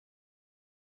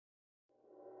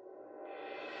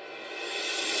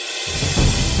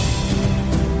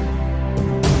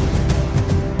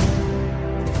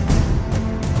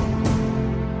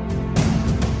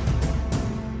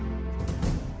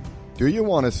Do you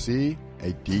want to see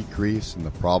a decrease in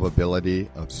the probability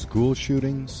of school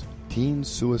shootings, teen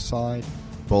suicide,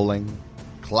 bullying,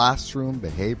 classroom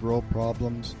behavioral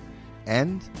problems,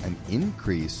 and an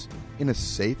increase in a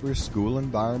safer school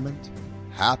environment,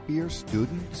 happier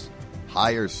students,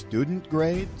 higher student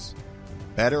grades,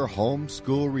 better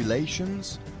home-school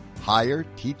relations, higher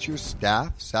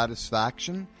teacher-staff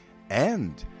satisfaction,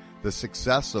 and the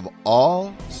success of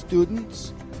all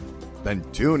students? Then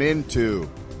tune into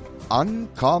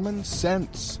Uncommon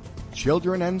Sense,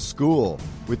 Children and School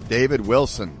with David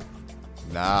Wilson.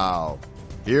 Now,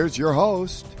 here's your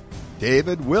host,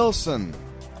 David Wilson.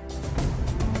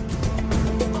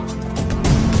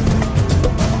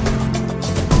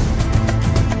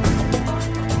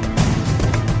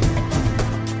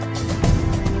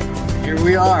 Here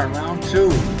we are, round two.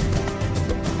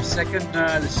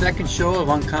 The second show of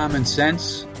Uncommon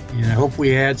Sense. And I hope we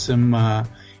had some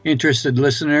interested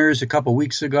listeners a couple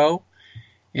weeks ago.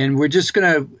 And we're just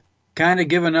going to kind of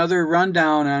give another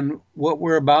rundown on what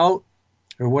we're about,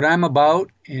 or what I'm about.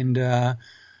 And the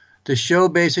show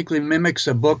basically mimics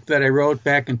a book that I wrote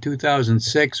back in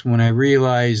 2006 when I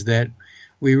realized that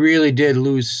we really did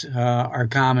lose our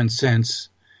common sense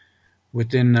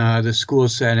within the school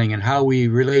setting and how we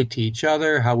relate to each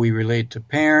other, how we relate to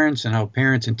parents, and how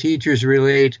parents and teachers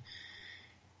relate.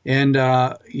 And,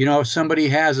 if somebody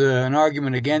has an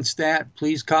argument against that,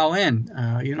 please call in.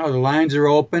 The lines are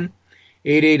open,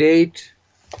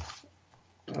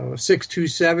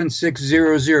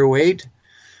 888-627-6008.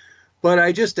 But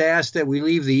I just ask that we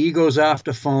leave the egos off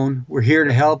the phone. We're here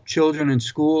to help children in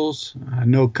schools.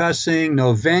 No cussing,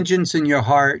 no vengeance in your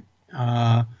heart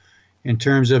in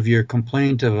terms of your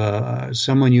complaint of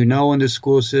someone you know in the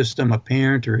school system, a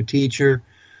parent or a teacher.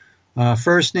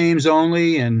 First names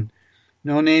only, and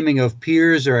no naming of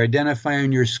peers or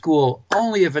identifying your school,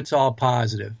 only if it's all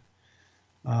positive.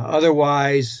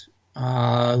 Otherwise,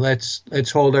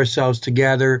 let's hold ourselves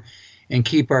together and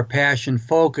keep our passion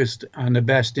focused on the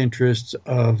best interests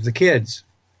of the kids.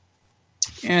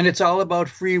 And it's all about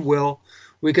free will.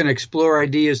 We can explore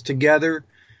ideas together.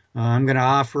 I'm going to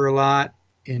offer a lot,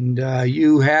 and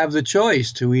you have the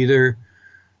choice to either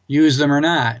use them or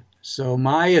not. So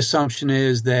my assumption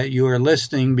is that you are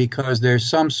listening because there's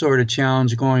some sort of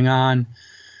challenge going on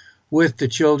with the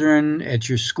children at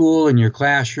your school, in your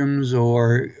classrooms,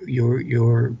 or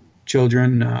your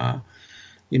children,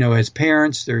 as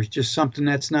parents. There's just something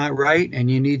that's not right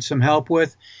and you need some help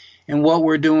with, and what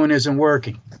we're doing isn't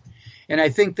working. And I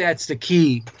think that's the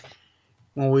key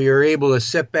when we are able to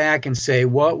sit back and say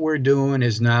what we're doing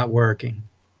is not working.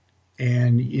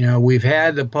 And, we've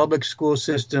had the public school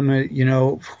system,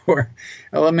 for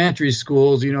elementary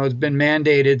schools, it's been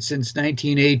mandated since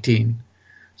 1918.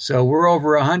 So we're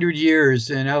over 100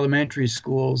 years in elementary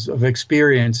schools of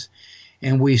experience,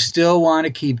 and we still want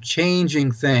to keep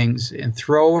changing things and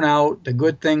throwing out the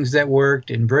good things that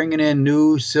worked and bringing in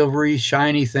new, silvery,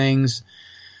 shiny things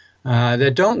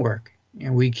that don't work.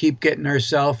 And we keep getting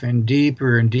ourselves in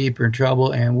deeper and deeper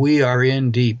trouble, and we are in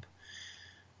deep.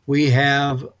 We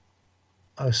have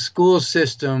a school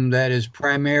system that is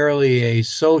primarily a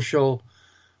social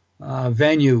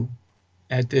venue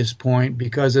at this point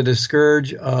because of the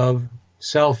scourge of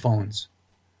cell phones.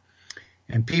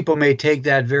 And people may take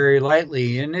that very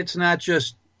lightly. And it's not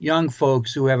just young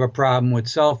folks who have a problem with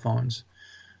cell phones.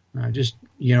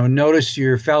 Notice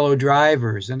your fellow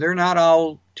drivers. And they're not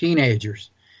all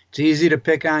teenagers. It's easy to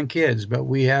pick on kids, but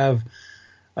we have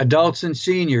adults and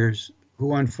seniors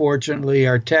who unfortunately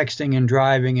are texting and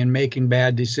driving and making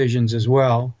bad decisions as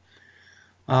well.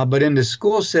 But in the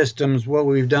school systems, what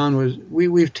we've done was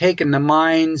we've taken the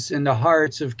minds and the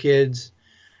hearts of kids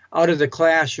out of the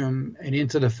classroom and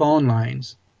into the phone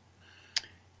lines.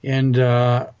 And,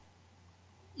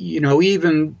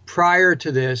 even prior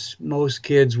to this, most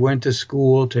kids went to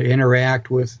school to interact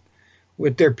with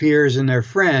their peers and their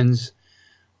friends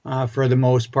for the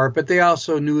most part, but they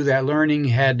also knew that learning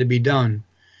had to be done.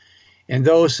 And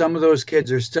though some of those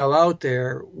kids are still out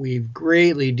there, we've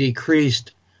greatly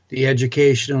decreased the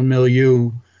educational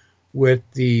milieu with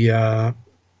the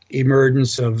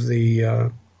emergence of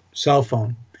the cell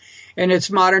phone. And it's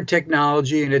modern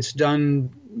technology, and it's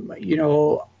done,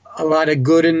 a lot of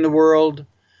good in the world.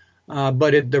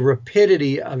 But the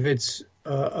rapidity of its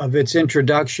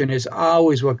introduction is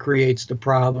always what creates the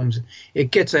problems.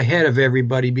 It gets ahead of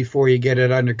everybody before you get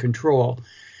it under control.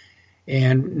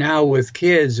 And now with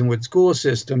kids and with school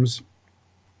systems,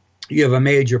 you have a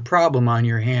major problem on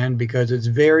your hand because it's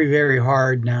very, very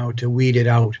hard now to weed it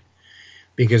out.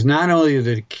 Because not only do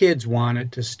the kids want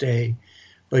it to stay,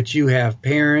 but you have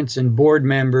parents and board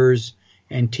members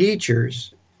and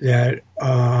teachers that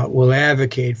will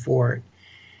advocate for it.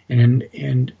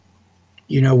 And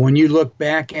when you look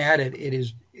back at it,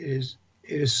 it is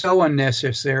so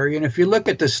unnecessary. And if you look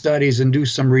at the studies and do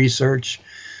some research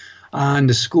on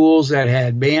the schools that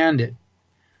had banned it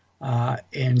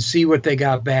and see what they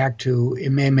got back to, it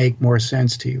may make more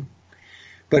sense to you.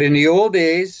 But in the old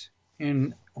days,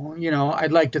 and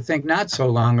I'd like to think not so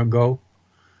long ago,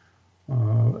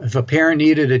 if a parent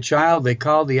needed a child, they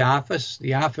called the office.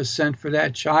 The office sent for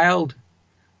that child.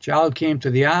 Child came to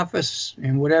the office,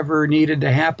 and whatever needed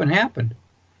to happen, happened.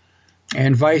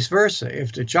 And vice versa.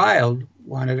 If the child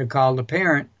wanted to call the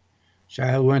parent,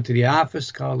 child went to the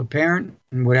office, called the parent,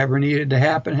 and whatever needed to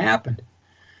happen, happened.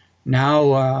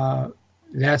 Now,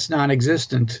 that's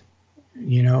non-existent.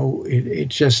 It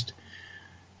just,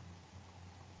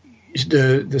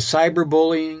 the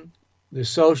cyberbullying, the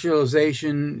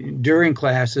socialization during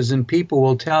classes, and people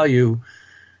will tell you,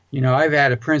 I've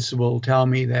had a principal tell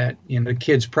me that, the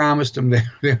kids promised them that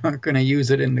they aren't going to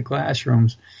use it in the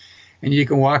classrooms. And you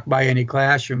can walk by any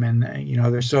classroom and,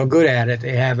 they're so good at it.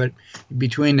 They have it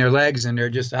between their legs and they're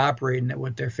just operating it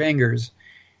with their fingers.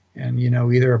 And,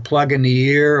 either a plug in the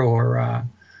ear or,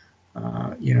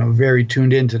 very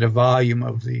tuned into the volume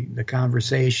of the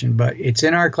conversation. But it's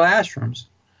in our classrooms.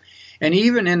 And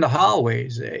even in the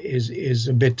hallways is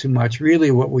a bit too much. Really,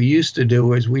 what we used to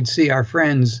do is we'd see our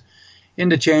friends in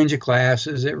the change of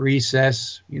classes at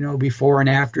recess, before and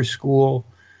after school.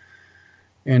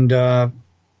 And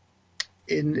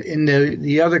in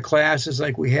the other classes,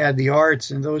 like we had the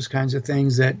arts and those kinds of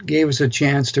things that gave us a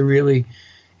chance to really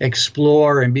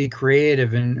explore and be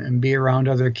creative and be around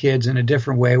other kids in a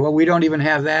different way. Well, we don't even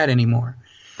have that anymore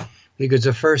because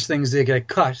the first things that get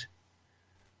cut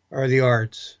are the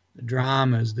arts, the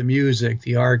dramas, the music,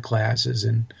 the art classes.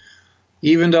 And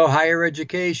even though higher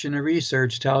education and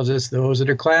research tells us those are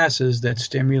the classes that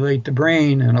stimulate the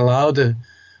brain and allow the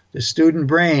student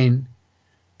brain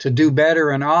to do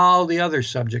better in all the other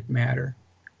subject matter,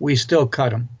 we still cut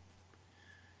them.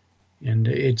 And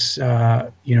it's,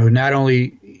 not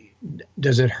only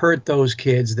does it hurt those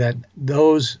kids that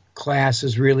those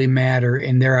classes really matter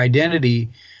and their identity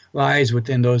lies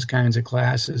within those kinds of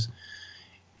classes,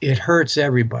 it hurts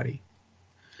everybody.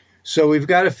 So we've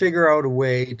got to figure out a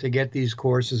way to get these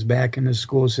courses back in the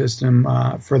school system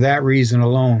for that reason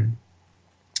alone.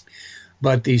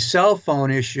 But the cell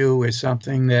phone issue is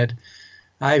something that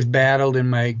I've battled in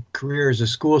my career as a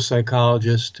school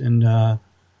psychologist. And,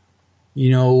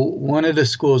 one of the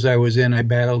schools I was in, I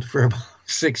battled for about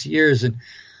 6 years.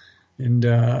 And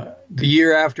the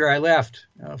year after I left,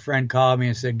 a friend called me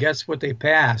and said, guess what they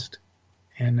passed?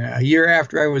 And a year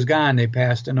after I was gone, they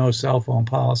passed a no cell phone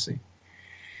policy.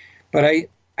 But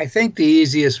I think the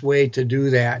easiest way to do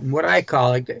that, and what I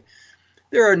call it,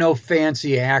 there are no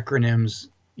fancy acronyms.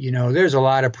 There's a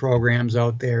lot of programs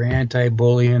out there,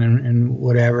 anti-bullying and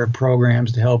whatever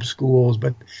programs to help schools,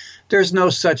 but there's no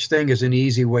such thing as an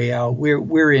easy way out.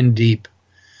 We're in deep.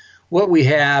 What we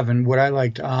have and what I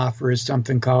like to offer is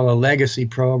something called a legacy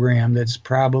program that's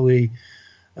probably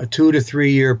a 2 to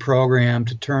 3 year program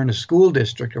to turn a school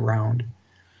district around,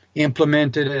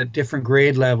 implemented at different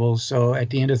grade levels. So at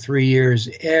the end of 3 years,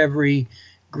 every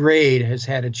grade has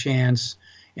had a chance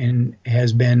and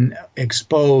has been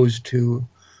exposed to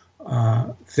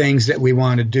things that we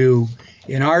want to do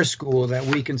in our school that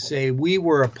we can say we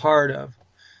were a part of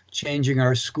changing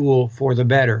our school for the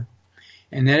better.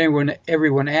 And then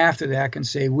everyone after that can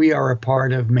say we are a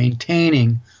part of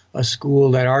maintaining a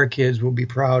school that our kids will be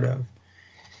proud of.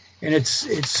 And it's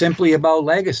simply about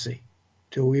legacy.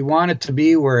 Do we want it to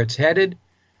be where it's headed,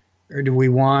 or do we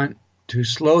want to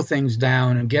slow things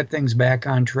down and get things back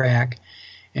on track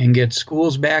and get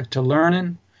schools back to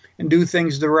learning and do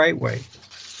things the right way?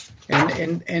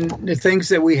 And the things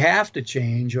that we have to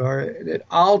change are that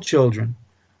all children,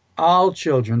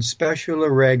 special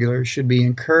or regular, should be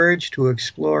encouraged to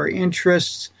explore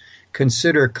interests,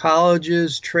 consider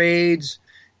colleges, trades,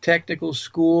 technical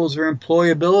schools, or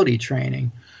employability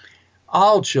training.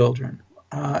 All children.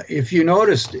 If you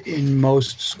noticed in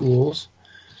most schools,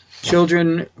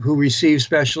 children who receive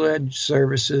special ed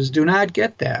services do not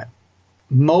get that.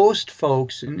 Most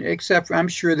folks, I'm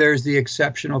sure there's the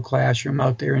exceptional classroom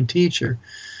out there and teacher,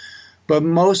 but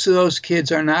most of those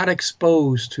kids are not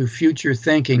exposed to future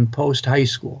thinking post-high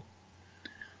school.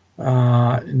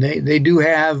 They do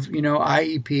have,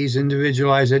 IEPs,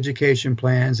 individualized education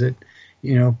plans that,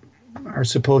 are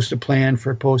supposed to plan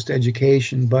for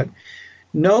post-education, but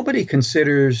nobody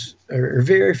considers, or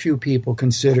very few people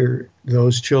consider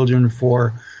those children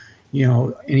for,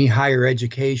 any higher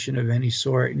education of any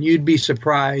sort. And you'd be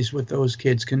surprised what those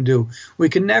kids can do. We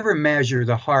can never measure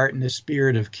the heart and the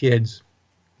spirit of kids.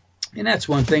 And that's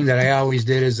one thing that I always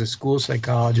did as a school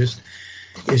psychologist,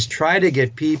 is try to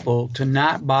get people to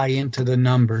not buy into the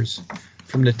numbers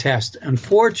from the test.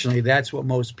 Unfortunately, that's what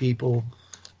most people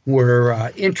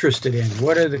were interested in.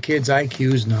 What are the kids'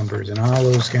 IQ's numbers and all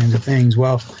those kinds of things?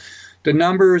 Well, the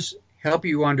numbers help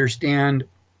you understand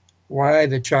why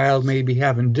the child may be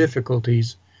having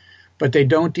difficulties, but they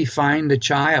don't define the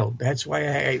child. That's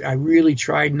why I really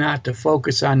tried not to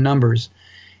focus on numbers.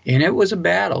 And it was a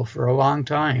battle for a long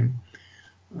time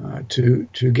to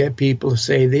get people to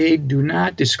say they do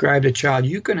not describe the child.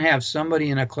 You can have somebody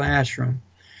in a classroom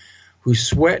who's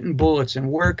sweating bullets and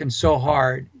working so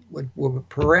hard with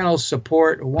parental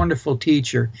support, a wonderful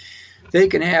teacher. They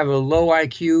can have a low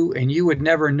IQ and you would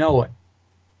never know it.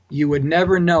 You would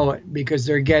never know it because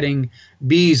they're getting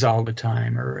B's all the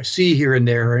time, or a C here and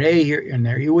there, or an A here and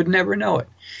there. You would never know it.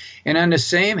 And on the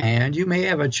same hand, you may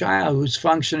have a child who's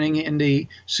functioning in the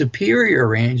superior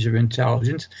range of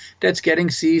intelligence that's getting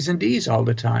C's and D's all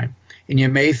the time. And you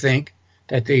may think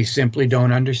that they simply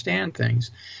don't understand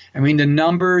things. I mean, the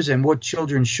numbers and what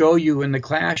children show you in the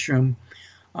classroom,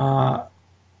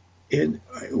 it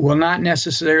will not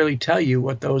necessarily tell you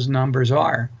what those numbers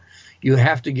are. You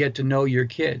have to get to know your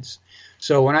kids.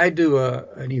 So when I do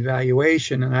an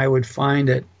evaluation and I would find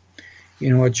that,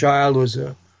 a child was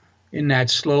in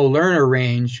that slow learner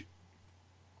range,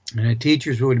 and the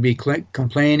teachers would be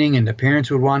complaining and the parents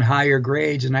would want higher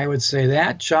grades, and I would say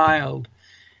that child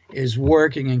is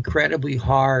working incredibly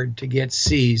hard to get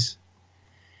C's.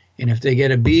 And if they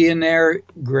get a B in there,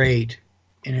 great.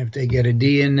 And if they get a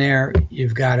D in there,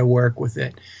 you've got to work with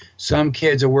it. Some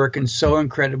kids are working so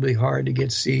incredibly hard to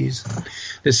get C's.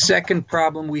 The second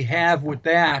problem we have with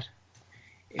that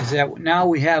is that now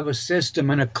we have a system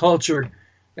and a culture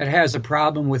that has a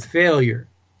problem with failure.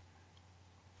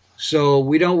 So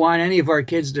we don't want any of our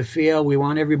kids to fail. We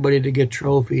want everybody to get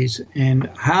trophies. And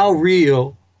how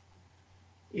real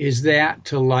is that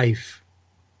to life?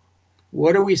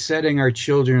 What are we setting our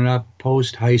children up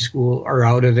post-high school or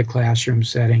out of the classroom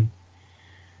setting?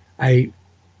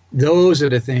 Those are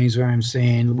the things where I'm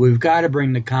saying we've got to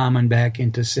bring the common back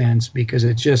into sense, because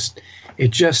it's just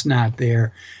not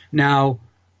there. Now,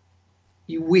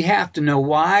 we have to know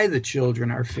why the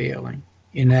children are failing.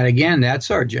 And that, again,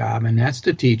 that's our job, and that's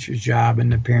the teacher's job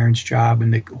and the parent's job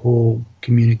and the whole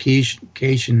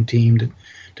communication team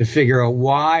to figure out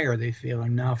why are they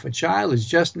failing. Now, if a child is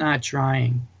just not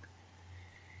trying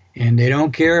and they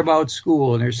don't care about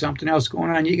school and there's something else going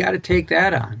on, you got to take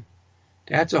that on.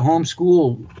 That's a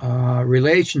homeschool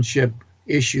relationship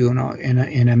issue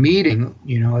in a meeting,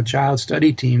 a child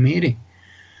study team meeting.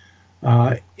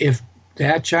 If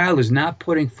that child is not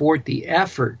putting forth the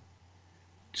effort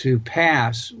to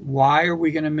pass, why are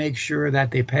we going to make sure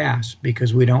that they pass?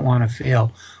 Because we don't want to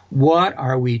fail. What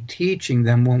are we teaching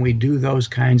them when we do those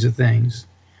kinds of things?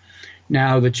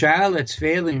 Now, the child that's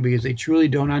failing because they truly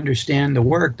don't understand the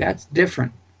work, that's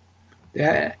different.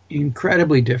 That's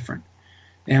incredibly different.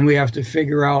 And we have to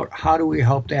figure out, how do we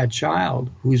help that child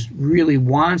who really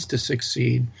wants to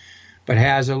succeed but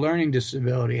has a learning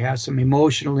disability, has some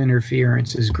emotional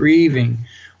interference, is grieving,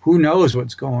 who knows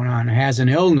what's going on, has an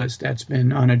illness that's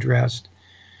been unaddressed.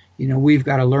 We've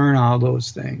got to learn all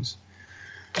those things.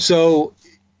 So,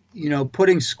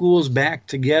 putting schools back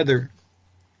together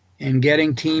and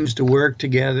getting teams to work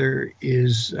together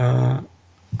is a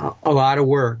lot of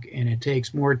work, and it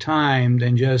takes more time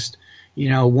than just,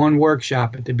 one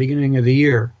workshop at the beginning of the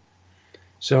year.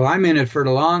 So I'm in it for the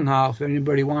long haul. If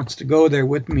anybody wants to go there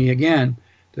with me again,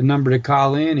 the number to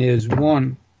call in is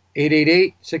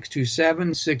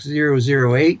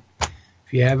 1-888-627-6008. If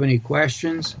you have any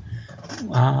questions,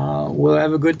 we'll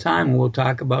have a good time. We'll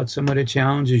talk about some of the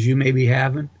challenges you may be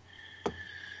having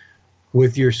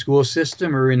with your school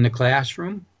system or in the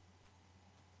classroom.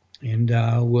 And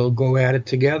we'll go at it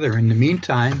together. In the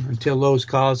meantime, until those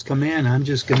calls come in, I'm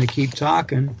just going to keep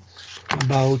talking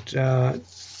about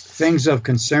things of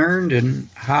concern and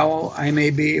how I may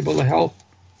be able to help.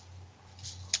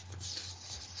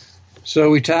 So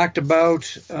we talked about,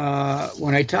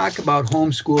 when I talk about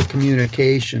homeschool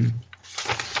communication,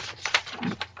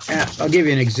 I'll give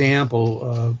you an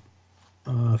example.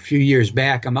 A few years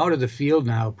back, I'm out of the field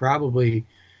now, probably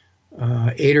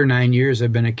 8 or 9 years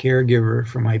I've been a caregiver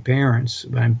for my parents.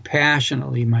 But I'm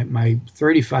passionately, my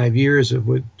 35 years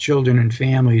with children and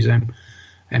families, I'm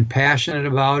passionate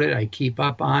about it. I keep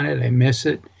up on it. I miss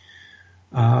it.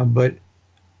 But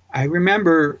I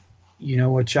remember,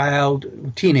 a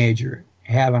teenager,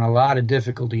 having a lot of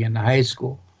difficulty in the high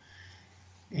school.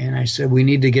 And I said, we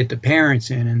need to get the parents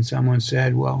in. And someone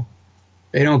said, well,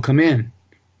 they don't come in.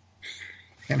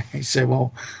 And I said,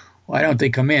 well, why don't they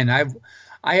come in?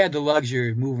 I had the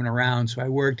luxury of moving around, so I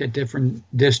worked at different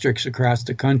districts across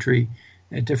the country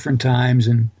at different times,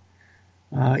 and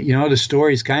the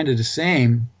story is kind of the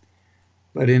same.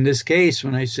 But in this case,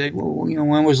 when I said, well,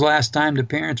 when was the last time the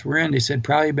parents were in? They said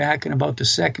probably back in about the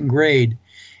second grade,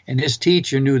 and this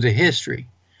teacher knew the history.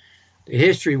 The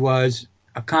history was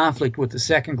a conflict with the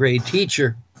second grade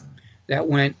teacher that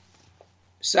went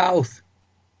south,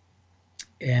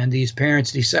 and these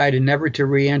parents decided never to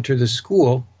re-enter the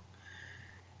school,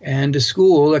 and the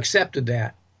school accepted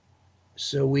that.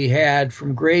 So we had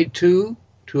from grade 2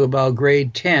 to about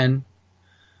grade 10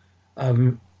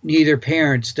 neither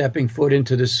parent stepping foot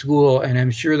into the school, and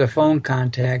I'm sure the phone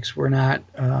contacts were not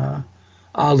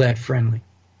all that friendly.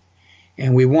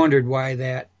 And we wondered why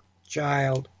that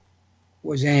child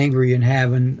was angry and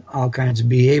having all kinds of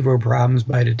behavioral problems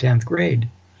by the 10th grade.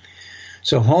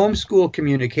 So homeschool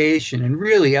communication, and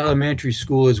really elementary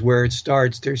school is where it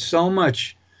starts. There's so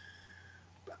much,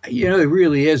 there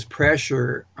really is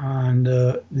pressure on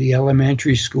the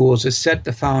elementary schools to set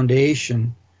the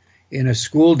foundation in a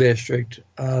school district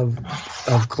of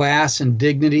class and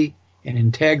dignity and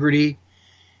integrity,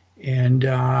 and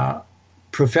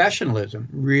professionalism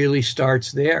really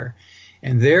starts there.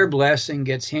 And their blessing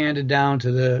gets handed down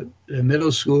to the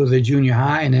middle school, the junior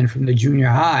high, and then from the junior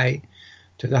high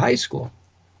to the high school.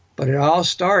 But it all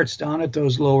starts down at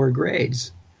those lower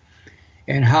grades.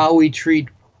 And how we treat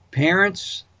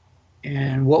parents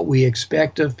and what we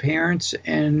expect of parents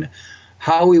and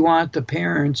how we want the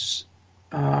parents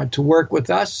to work with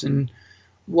us and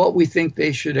what we think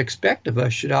they should expect of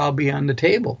us should all be on the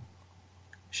table.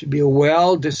 Should be a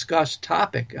well-discussed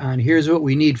topic on here's what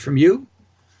we need from you.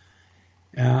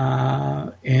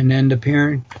 And then the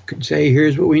parent could say,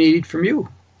 here's what we need from you.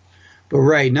 But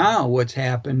right now, what's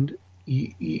happened,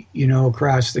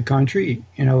 across the country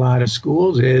in a lot of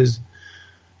schools is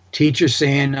teachers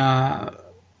saying,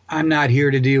 I'm not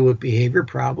here to deal with behavior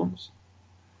problems.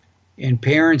 And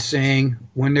parents saying,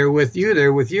 when they're with you,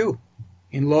 they're with you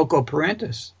in loco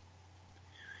parentis.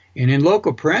 And in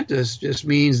loco parentis just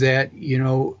means that,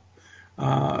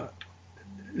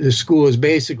 the school is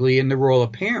basically in the role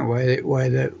of parent,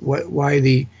 why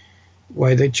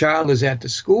the child is at the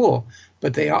school,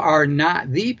 but they are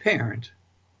not the parent.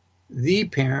 The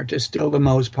parent is still the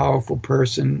most powerful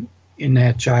person in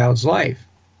that child's life.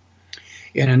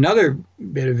 And another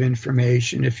bit of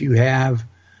information, if you have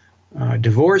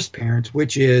divorced parents,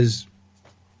 which is,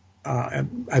 I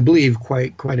believe,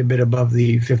 quite a bit above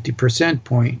the 50%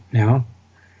 point now,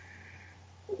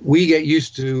 we get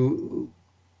used to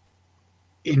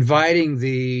inviting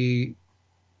the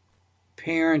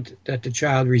parent that the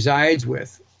child resides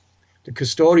with, the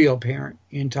custodial parent,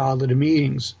 into all of the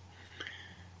meetings.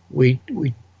 We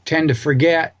tend to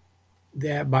forget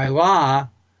that by law,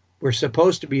 we're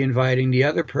supposed to be inviting the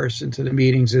other person to the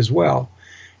meetings as well.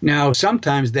 Now,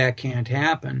 sometimes that can't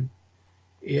happen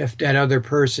if that other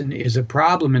person is a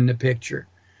problem in the picture.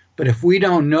 But if we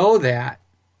don't know that,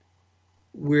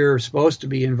 we're supposed to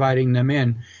be inviting them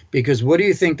in, because what do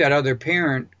you think that other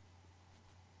parent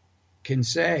can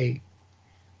say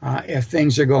if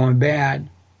things are going bad?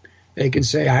 They can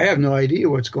say, I have no idea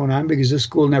what's going on because this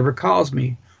school never calls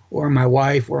me, or my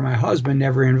wife or my husband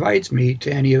never invites me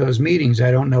to any of those meetings.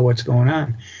 I don't know what's going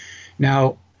on.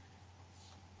 Now,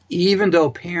 even though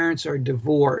parents are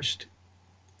divorced,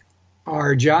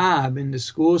 our job in the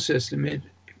school system,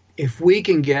 if we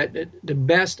can get the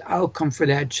best outcome for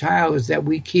that child, is that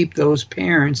we keep those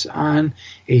parents on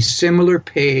a similar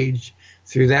page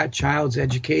through that child's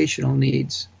educational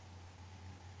needs.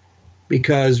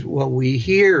 Because what we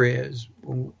hear is,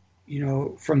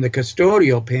 from the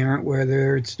custodial parent,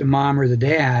 whether it's the mom or the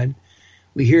dad,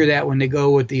 we hear that when they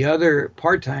go with the other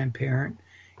part-time parent,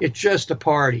 it's just a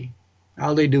party.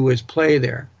 All they do is play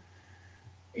there.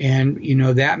 And,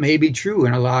 that may be true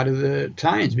in a lot of the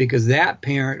times, because that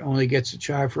parent only gets a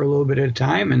child for a little bit at a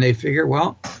time, and they figure,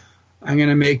 well, I'm going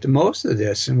to make the most of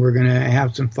this, and we're going to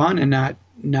have some fun and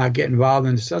not get involved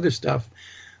in this other stuff.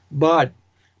 But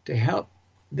to help,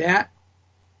 that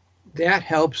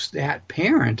helps that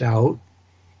parent out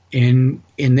in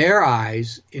their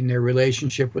eyes, in their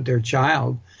relationship with their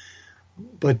child.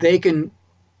 But they can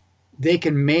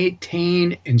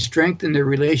maintain and strengthen their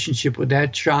relationship with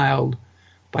that child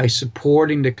by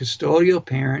supporting the custodial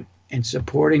parent and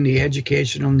supporting the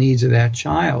educational needs of that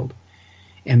child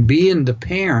and being the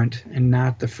parent and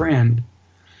not the friend.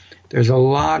 There's a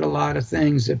lot of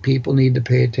things that people need to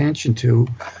pay attention to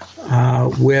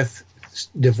with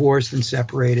divorced and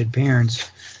separated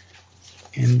parents.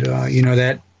 And,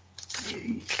 that,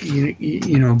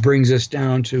 brings us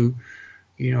down to,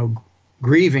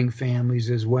 grieving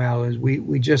families as well. As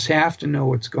we just have to know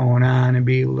what's going on and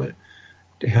be able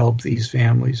to help these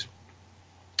families.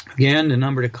 Again, the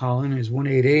number to call in is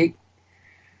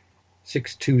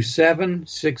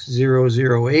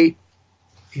 1-888-627-6008.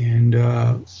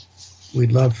 And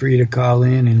we'd love for you to call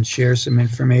in and share some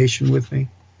information with me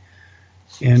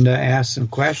and ask some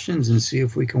questions and see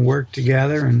if we can work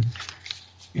together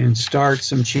and start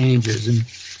some changes. And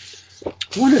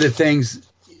one of the things,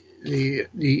 a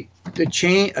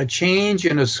change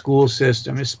in a school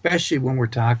system, especially when we're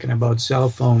talking about cell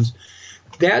phones,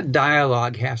 that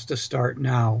dialogue has to start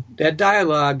now. That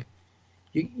dialogue,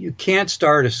 you can't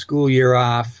start a school year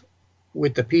off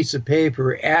with a piece of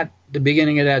paper at the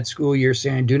beginning of that school year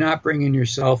saying, do not bring in your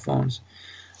cell phones.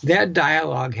 That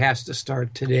dialogue has to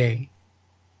start today.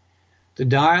 The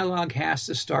dialogue has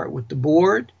to start with the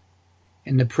board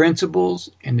and the principals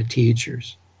and the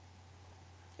teachers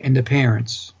and the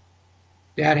parents.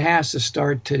 That has to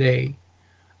start today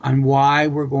on why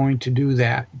we're going to do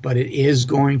that. But it is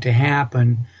going to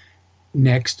happen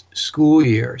next school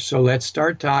year. So let's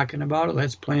start talking about it.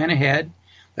 Let's plan ahead.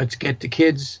 Let's get the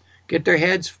kids, get their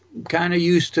heads kind of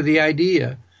used to the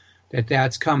idea that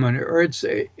that's coming, or it's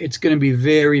going to be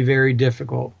very, very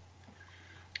difficult.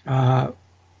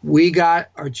 We got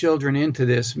our children into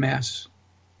this mess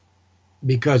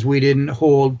because we didn't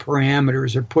hold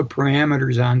parameters or put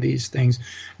parameters on these things.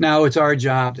 Now it's our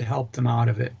job to help them out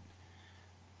of it.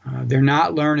 They're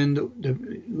not learning. The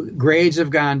grades have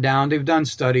gone down. They've done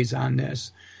studies on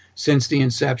this since the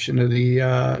inception of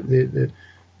the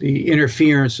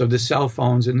interference of the cell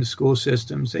phones in the school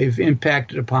systems. They've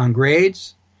impacted upon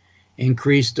grades,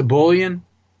 increased the bullying.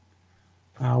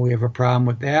 We have a problem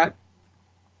with that.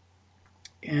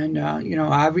 And,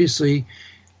 obviously,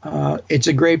 it's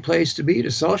a great place to be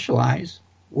to socialize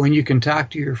when you can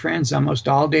talk to your friends almost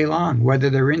all day long,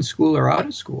 whether they're in school or out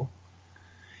of school.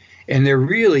 And they're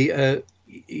really,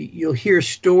 you'll hear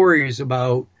stories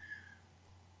about,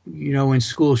 in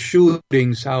school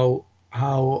shootings, how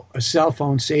a cell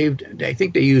phone saved, I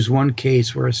think they used one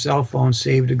case where a cell phone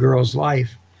saved a girl's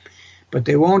life. But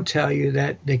they won't tell you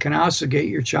that they can also get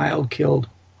your child killed.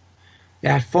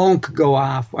 That phone could go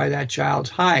off while that child's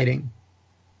hiding.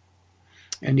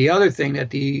 And the other thing that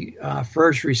the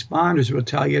first responders will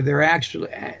tell you,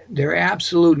 they're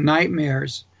absolute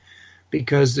nightmares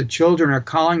because the children are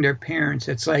calling their parents.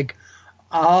 It's like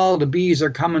all the bees are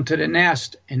coming to the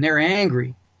nest, and they're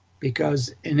angry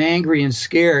and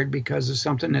scared because of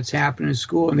something that's happened in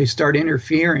school, and they start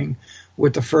interfering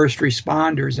with the first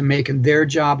responders and making their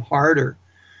job harder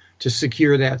to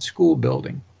secure that school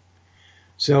building.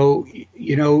 So,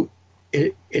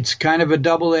 it's kind of a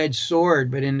double-edged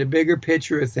sword, but in the bigger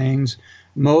picture of things,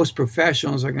 most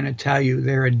professionals are going to tell you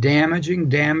they're a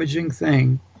damaging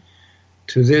thing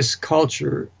to this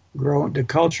culture, the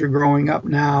culture growing up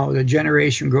now, the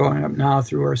generation growing up now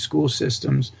through our school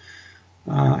systems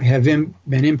have been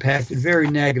impacted very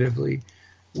negatively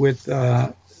with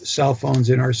cell phones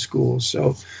in our schools.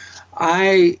 So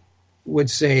I would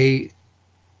say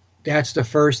that's the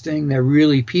first thing that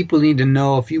really people need to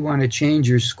know if you want to change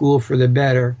your school for the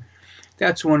better.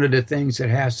 That's one of the things that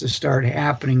has to start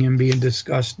happening and being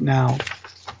discussed now.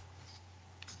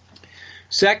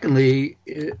 Secondly,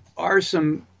 are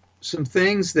some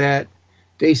things that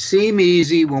they seem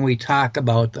easy when we talk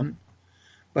about them,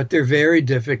 but they're very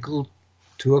difficult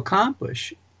to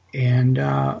accomplish. And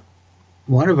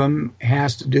one of them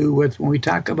has to do with when we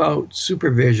talk about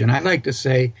supervision. I like to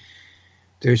say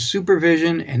there's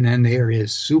supervision and then there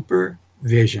is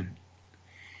supervision.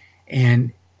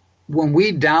 And when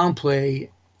we downplay,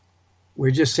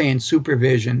 we're just saying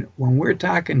supervision. When we're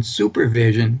talking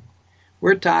supervision,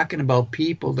 we're talking about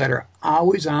people that are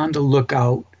always on the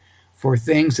lookout for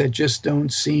things that just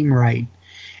don't seem right.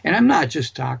 And I'm not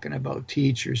just talking about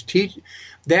teachers.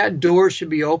 That door should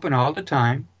be open all the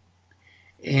time.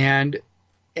 And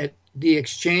at the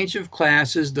exchange of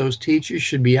classes, those teachers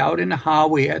should be out in the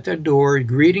hallway at their door,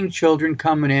 greeting children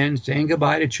coming in, saying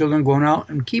goodbye to children going out,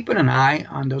 and keeping an eye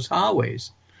on those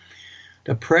hallways.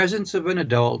 The presence of an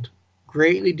adult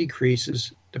greatly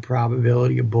decreases the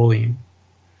probability of bullying.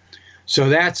 So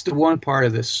that's the one part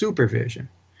of the supervision.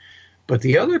 But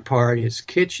the other part is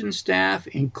kitchen staff,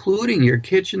 including your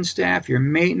kitchen staff, your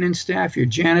maintenance staff, your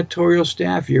janitorial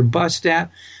staff, your bus staff.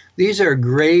 These are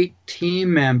great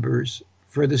team members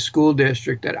for the school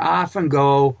district that often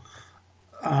go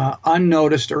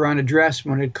unnoticed or unaddressed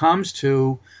when it comes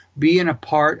to being a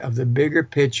part of the bigger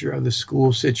picture of the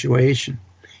school situation.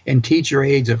 And teacher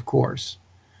aides, of course.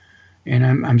 And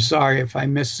I'm sorry if I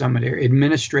missed some of their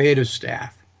administrative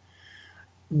staff.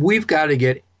 We've got to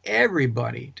get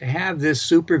everybody to have this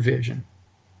supervision.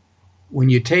 When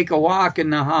you take a walk in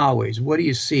the hallways, what do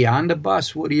you see? On the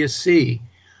bus, what do you see?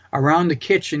 Around the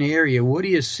kitchen area, what do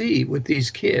you see with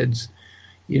these kids?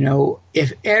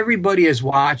 If everybody is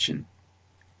watching,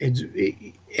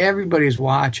 everybody is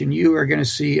watching, you are going to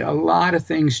see a lot of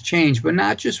things change, but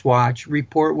not just watch,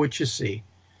 report what you see.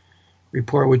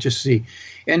 Report what you see.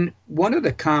 And one of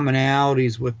the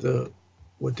commonalities with the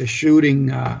shooting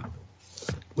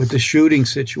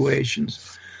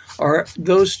situations are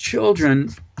those children,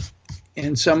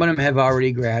 and some of them have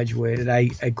already graduated. I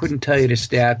couldn't tell you the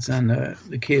stats on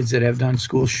the kids that have done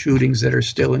school shootings that are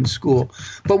still in school.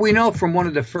 But we know from one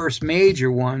of the first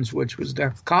major ones, which was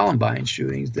the Columbine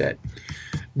shootings, that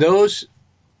those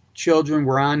children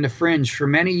were on the fringe for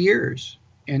many years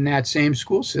in that same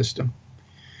school system.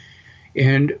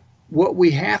 And what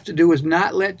we have to do is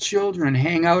not let children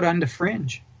hang out on the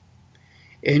fringe.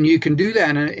 And you can do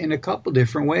that in a couple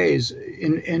different ways.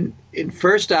 And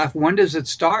first off, when does it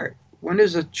start? When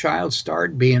does a child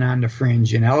start being on the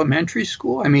fringe? In elementary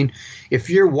school? I mean, if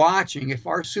you're watching, if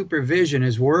our supervision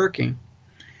is working,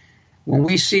 when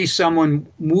we see someone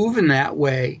moving that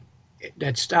way,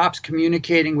 that stops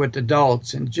communicating with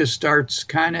adults and just starts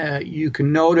you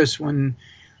can notice when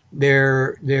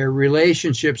their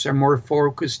relationships are more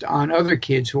focused on other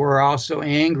kids who are also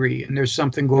angry and there's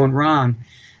something going wrong.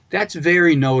 That's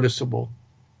very noticeable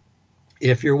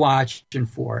if you're watching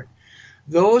for it.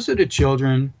 Those are the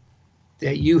children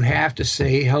that you have to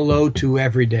say hello to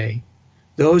every day.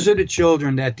 Those are the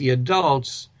children that the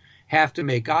adults have to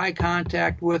make eye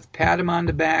contact with, pat them on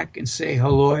the back, and say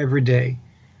hello every day.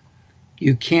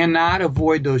 You cannot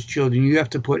avoid those children. You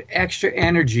have to put extra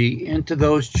energy into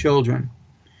those children.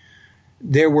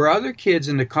 There were other kids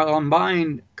in the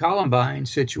Columbine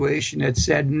situation that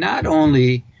said not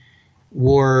only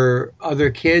were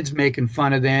other kids making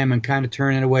fun of them and kind of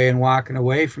turning away and walking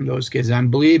away from those kids.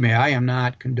 And believe me, I am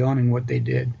not condoning what they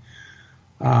did.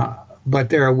 But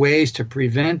there are ways to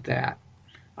prevent that.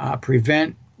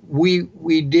 We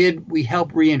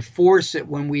help reinforce it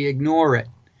when we ignore it.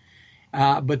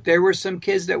 But there were some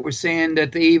kids that were saying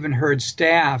that they even heard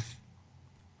staff.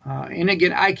 And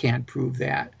again, I can't prove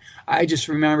that. I just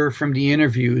remember from the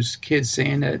interviews, kids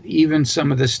saying that even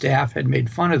some of the staff had made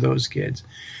fun of those kids.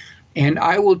 And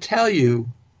I will tell you,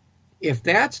 if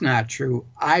that's not true,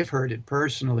 I've heard it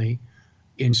personally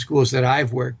in schools that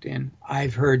I've worked in.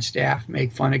 I've heard staff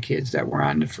make fun of kids that were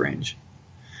on the fringe.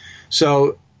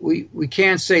 So we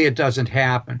can't say it doesn't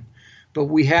happen, but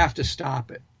we have to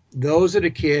stop it. Those are the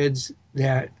kids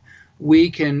that we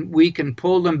can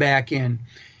pull them back in.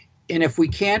 And if we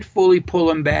can't fully pull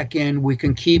them back in, we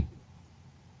can keep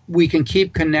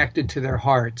connected to their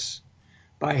hearts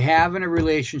by having a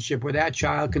relationship where that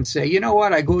child can say, you know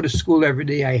what, I go to school every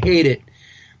day, I hate it,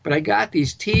 but I got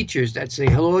these teachers that say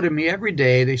hello to me every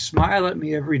day, they smile at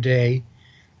me every day,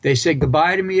 they say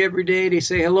goodbye to me every day, they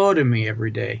say hello to me every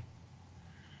day.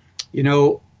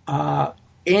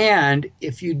 And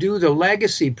if you do the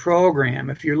legacy program,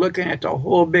 if you're looking at the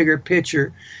whole bigger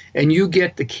picture and you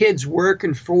get the kids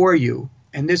working for you,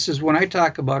 and this is when I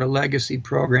talk about a legacy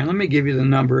program, let me give you the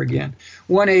number again,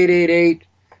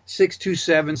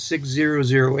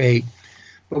 1-888-627-6008.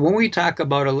 But when we talk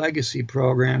about a legacy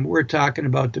program, we're talking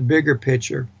about the bigger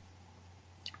picture.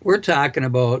 We're talking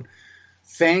about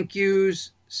thank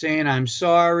yous, saying I'm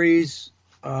sorries,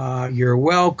 you're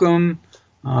welcome,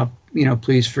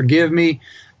 please forgive me.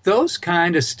 Those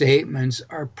kind of statements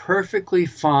are perfectly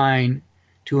fine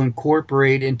to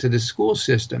incorporate into the school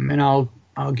system. And I'll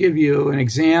give you an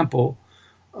example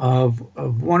of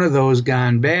one of those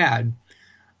gone bad.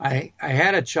 I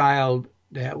had a child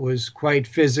that was quite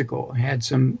physical, had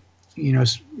some,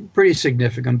 pretty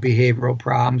significant behavioral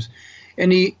problems.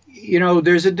 And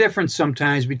there's a difference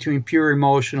sometimes between pure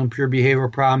emotional and pure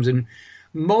behavioral problems. And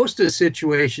most of the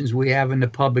situations we have in the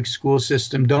public school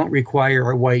system don't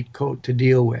require a white coat to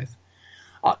deal with.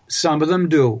 Some of them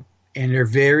do, and they're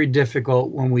very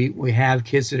difficult when we have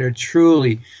kids that are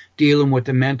truly dealing with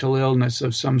a mental illness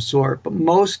of some sort. But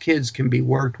most kids can be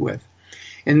worked with.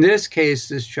 In this case,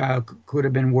 this child could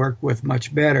have been worked with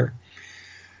much better.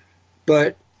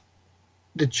 But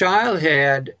the child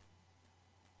had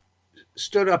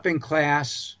stood up in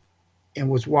class and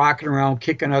was walking around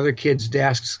kicking other kids'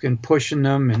 desks and pushing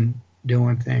them and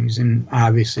doing things, and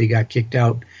obviously got kicked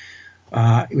out.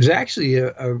 It was actually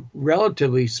a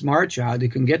relatively smart child who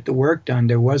can get the work done.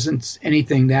 There wasn't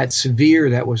anything that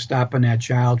severe that was stopping that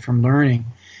child from learning.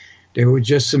 There were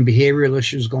just some behavioral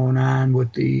issues going on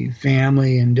with the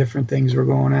family, and different things were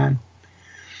going on.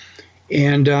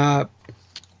 And,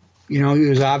 he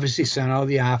was obviously sent out of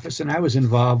the office, and I was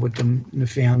involved with them in the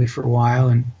family for a while.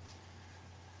 And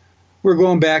we're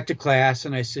going back to class,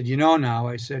 and I said, now,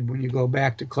 I said, when you go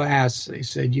back to class, I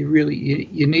said, you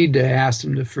need to ask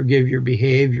them to forgive your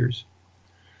behaviors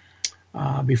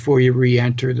before you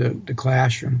re-enter the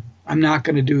classroom. I'm not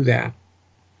going to do that.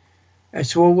 I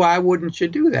said, well, why wouldn't you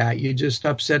do that? You just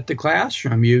upset the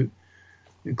classroom.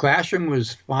 The classroom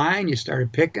was fine. You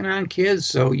started picking on kids,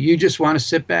 so you just want to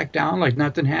sit back down like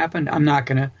nothing happened. I'm not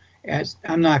going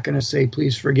to say,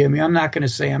 please forgive me. I'm not going to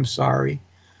say I'm sorry.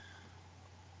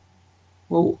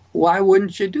 Well, why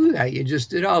wouldn't you do that? You just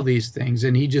did all these things.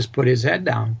 And he just put his head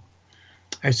down.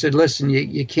 I said, listen,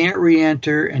 you can't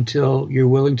re-enter until you're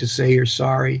willing to say you're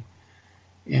sorry.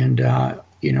 And,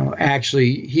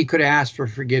 actually, he could ask for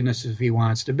forgiveness if he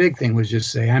wants. The big thing was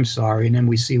just say, I'm sorry, and then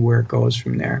we see where it goes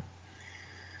from there.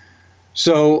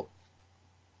 So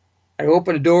I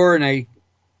opened the door, and it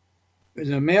was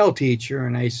a male teacher,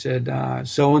 and I said,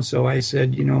 so-and-so, I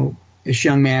said, this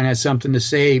young man has something to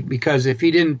say, because if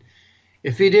he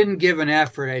didn't give an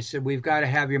effort, I said, we've got to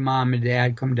have your mom and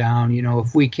dad come down.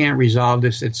 If we can't resolve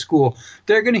this at school,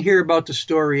 they're going to hear about the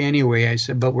story anyway. I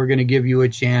said, but we're going to give you a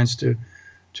chance to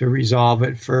resolve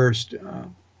it first.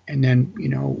 And then,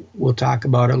 we'll talk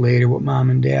about it later with mom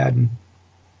and dad. And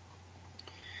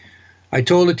I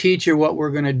told the teacher what we're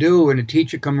going to do, and the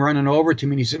teacher come running over to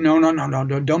me, and he said, no,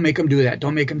 don't make him do that.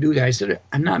 Don't make him do that. I said,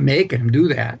 I'm not making him do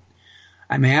that.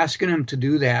 I'm asking him to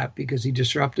do that because he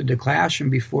disrupted the classroom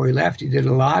before he left. He did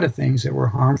a lot of things that were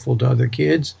harmful to other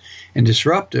kids and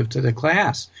disruptive to the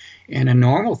class. And a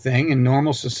normal thing in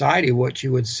normal society, what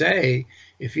you would say,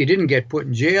 if you didn't get put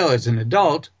in jail as an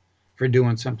adult for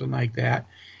doing something like that,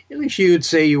 at least you would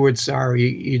say you were sorry.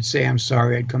 You'd say, I'm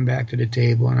sorry, I'd come back to the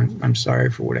table, and I'm sorry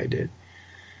for what I did.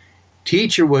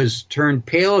 Teacher was turned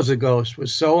pale as a ghost,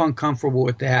 was so uncomfortable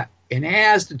with that. And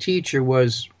as the teacher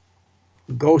was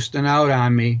ghosting out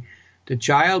on me, the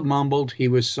child mumbled he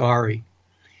was sorry.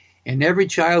 And every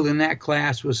child in that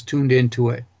class was tuned into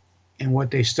it. And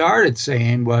what they started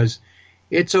saying was,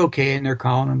 it's okay, and they're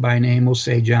calling him by name. We'll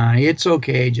say, Johnny, it's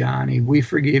okay, Johnny. We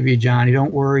forgive you, Johnny.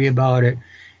 Don't worry about it.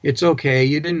 It's okay.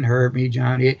 You didn't hurt me,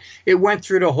 Johnny. It went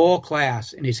through the whole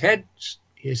class, and his head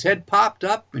popped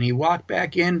up, and he walked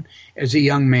back in as a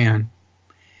young man.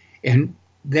 And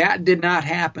that did not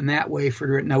happen that way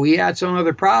now he had some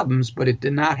other problems, but it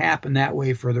did not happen that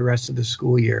way for the rest of the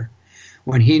school year.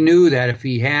 When he knew that if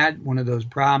he had one of those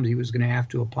problems, he was going to have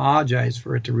to apologize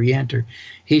for it to re-enter,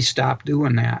 he stopped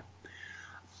doing that.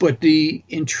 But the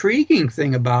intriguing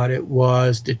thing about it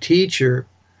was the teacher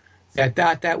that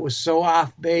thought that was so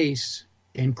off base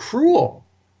and cruel.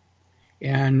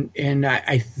 And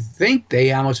I think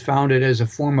they almost found it as a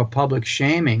form of public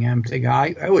shaming. I'm thinking,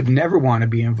 I would never want to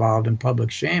be involved in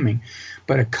public shaming.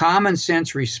 But a common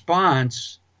sense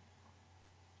response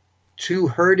to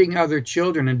hurting other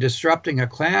children and disrupting a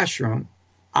classroom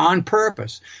on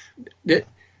purpose.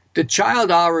 The child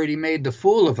already made the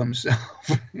fool of himself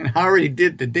and already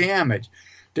did the damage.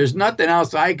 There's nothing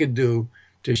else I could do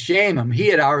to shame him. He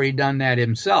had already done that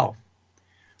himself.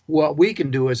 What we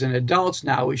can do as an adults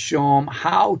now is show them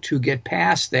how to get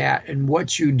past that and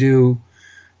what you do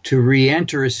to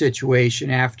re-enter a situation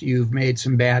after you've made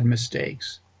some bad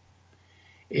mistakes.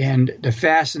 And the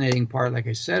fascinating part, like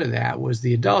I said, of that was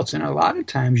the adults. And a lot of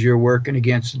times you're working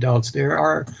against adults. There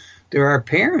are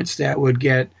parents that would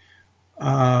get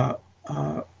have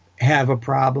a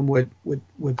problem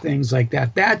with things like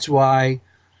that. That's why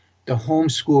the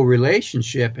homeschool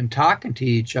relationship and talking to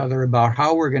each other about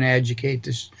how we're going to educate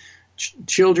this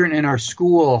children in our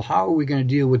school, how are we going to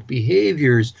deal with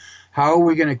behaviors, how are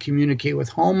we going to communicate with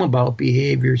home about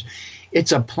behaviors.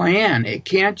 It's a plan. It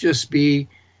can't just be,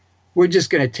 we're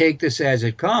just going to take this as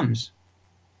it comes.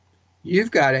 You've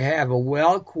got to have a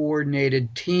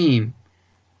well-coordinated team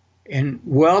and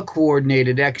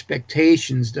well-coordinated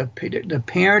expectations. The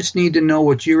parents need to know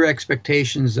what your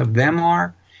expectations of them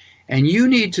are. And you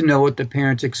need to know what the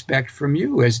parents expect from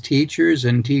you as teachers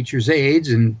and teachers' aides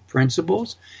and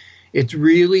principals. It's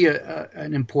really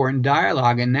an important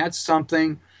dialogue, and that's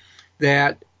something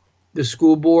that the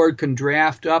school board can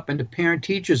draft up, and the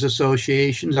parent-teachers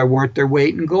associations are worth their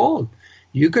weight in gold.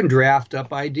 You can draft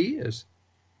up ideas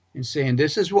and saying,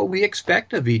 this is what we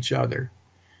expect of each other.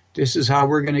 This is how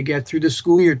we're going to get through the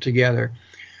school year together.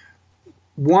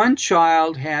 One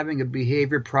child having a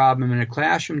behavior problem in a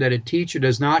classroom that a teacher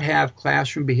does not have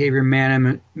classroom behavior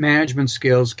management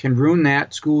skills can ruin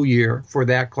that school year for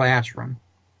that classroom.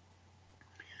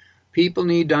 People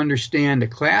need to understand that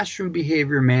classroom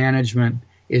behavior management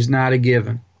is not a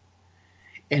given.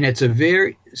 And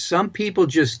some people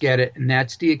just get it, and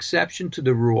that's the exception to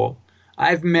the rule.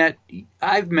 I've met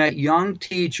young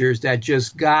teachers that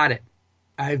just got it.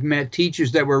 I've met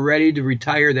teachers that were ready to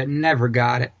retire that never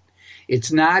got it.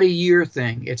 It's not a year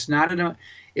thing. It's not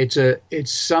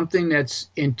it's something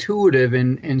that's intuitive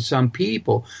in some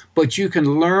people, but you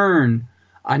can learn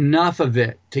enough of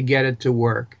it to get it to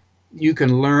work. You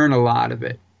can learn a lot of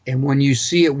it. And when you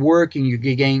see it working, you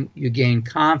gain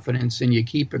confidence, and you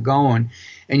keep it going,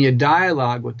 and you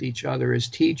dialogue with each other as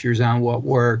teachers on what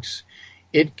works.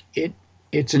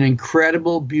 It's an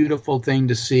incredible, beautiful thing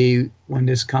to see when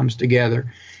this comes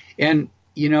together. And,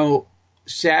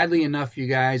 sadly enough, you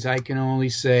guys, I can only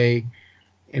say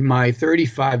in my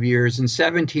 35 years, and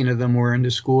 17 of them were in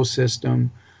the school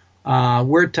system,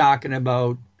 we're talking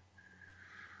about,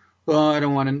 well, I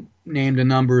don't want to name the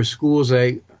number of schools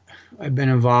I've been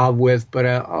involved with, but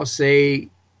I'll say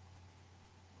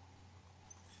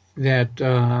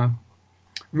that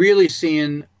really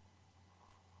seeing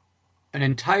an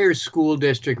entire school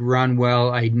district run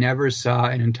well, I never saw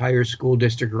an entire school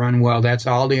district run well. That's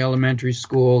all the elementary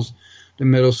schools, the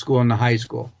middle school, and the high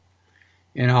school,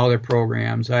 and all their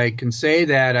programs. I can say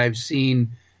that I've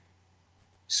seen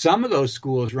some of those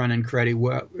schools run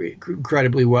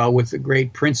incredibly well with a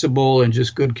great principal and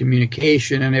just good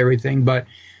communication and everything, but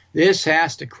this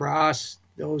has to cross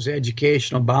those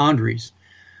educational boundaries,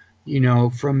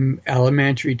 from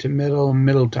elementary to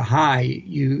middle to high.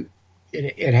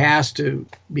 It has to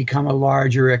become a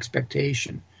larger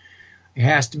expectation. It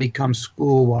has to become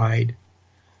school-wide.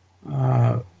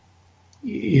 And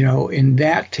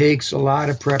that takes a lot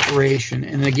of preparation.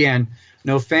 And again,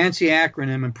 no fancy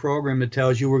acronym and program that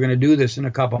tells you we're going to do this in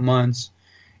a couple months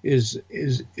is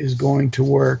going to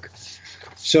work.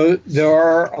 So there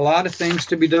are a lot of things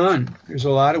to be done. There's a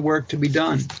lot of work to be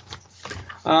done.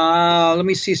 Let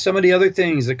me see some of the other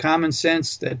things, the common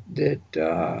sense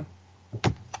that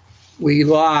we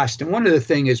lost. And one of the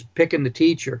things is picking the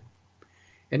teacher.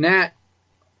 And that,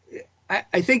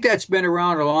 I think that's been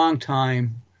around a long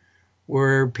time,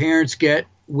 where parents get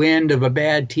wind of a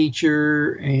bad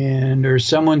teacher or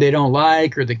someone they don't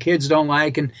like, or the kids don't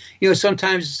like. And,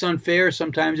 sometimes it's unfair.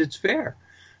 Sometimes it's fair.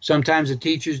 Sometimes the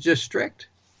teacher's just strict,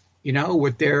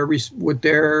 with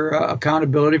their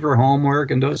accountability for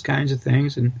homework and those kinds of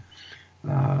things. And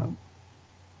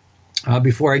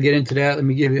before I get into that, let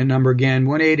me give you a number again,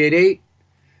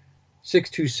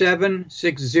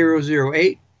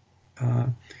 1-888-627-6008.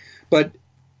 But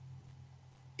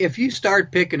if you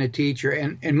start picking a teacher,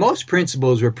 and most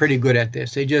principals were pretty good at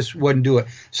this, they just wouldn't do it.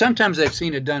 Sometimes I've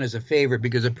seen it done as a favor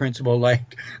because a principal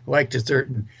liked a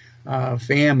certain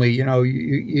family.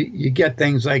 You get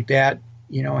things like that,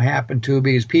 happen too,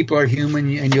 because people are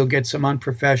human, and you'll get some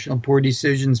unprofessional, poor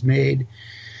decisions made.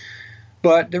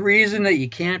 But the reason that you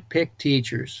can't pick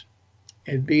teachers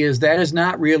is because that is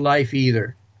not real life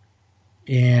either.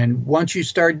 And once you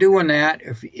start doing that,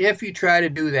 if you try to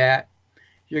do that,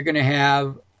 you're going to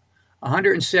have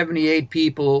 178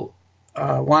 people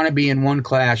want to be in one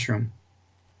classroom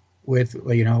with,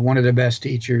 one of the best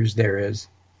teachers there is.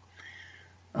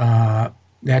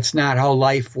 That's not how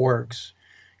life works.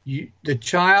 The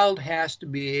child has to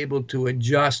be able to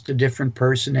adjust to different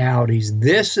personalities.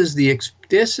 This is the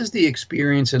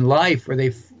experience in life where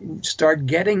they start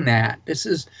getting that. This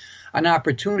is an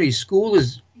opportunity.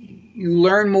 You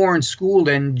learn more in school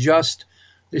than just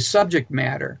the subject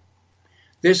matter.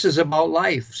 This is about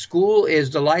life. School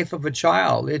is the life of a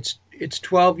child. It's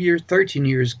 12 years, 13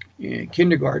 years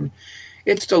kindergarten.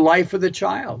 It's the life of the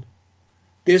child.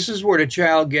 This is where the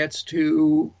child gets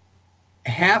to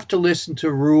have to listen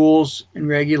to rules and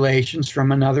regulations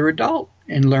from another adult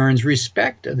and learns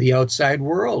respect of the outside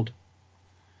world.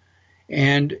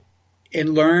 And it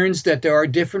learns that there are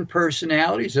different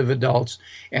personalities of adults.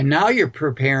 And now you're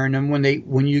preparing them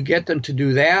when you get them to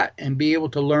do that and be able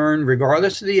to learn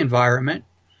regardless of the environment.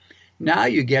 Now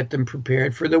you get them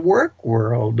prepared for the work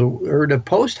world or the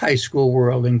post-high school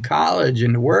world in college,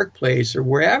 in the workplace, or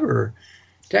wherever,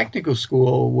 technical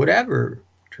school, whatever,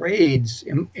 trades,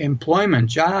 employment,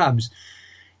 jobs.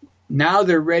 Now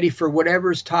they're ready for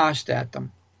whatever's tossed at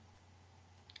them.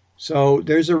 So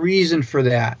there's a reason for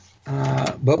that.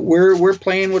 But we're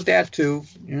playing with that too.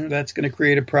 That's going to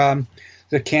create a problem.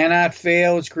 The cannot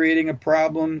fail is creating a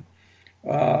problem.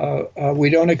 We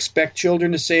don't expect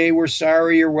children to say we're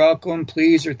sorry or welcome,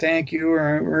 please, or thank you,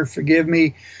 or forgive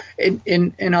me.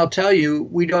 And I'll tell you,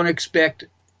 we don't expect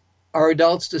our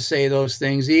adults to say those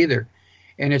things either.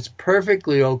 And it's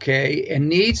perfectly okay and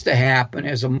needs to happen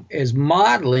as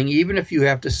modeling, even if you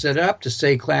have to sit up to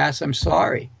say, class, I'm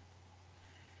sorry.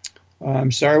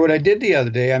 I'm sorry what I did the other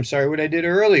day. I'm sorry what I did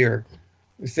earlier.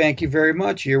 Thank you very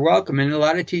much. You're welcome. And a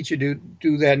lot of teachers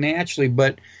do that naturally,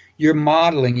 but you're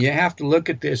modeling. You have to look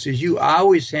at this as you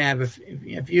always have.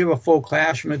 If you have a full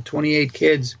classroom of 28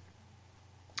 kids,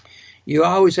 you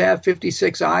always have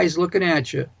 56 eyes looking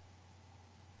at you,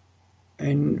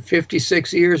 and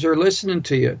 56 ears are listening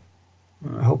to you.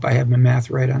 I hope I have my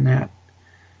math right on that.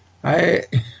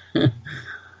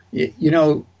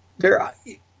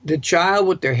 The child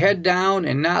with their head down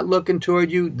and not looking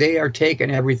toward you, they are taking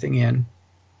everything in.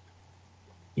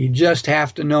 You just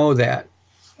have to know that.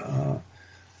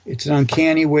 It's an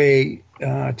uncanny way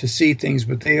to see things,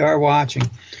 but they are watching.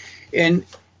 And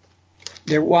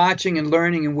they're watching and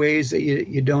learning in ways that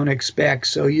you don't expect.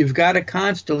 So you've got to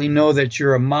constantly know that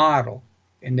you're a model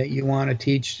and that you want to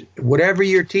teach. Whatever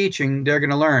you're teaching, they're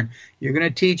going to learn. You're going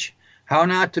to teach how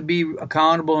not to be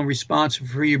accountable and responsible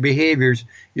for your behaviors.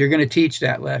 You're going to teach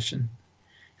that lesson.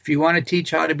 If you want to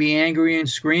teach how to be angry and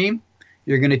scream,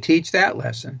 you're going to teach that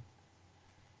lesson.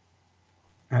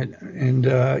 And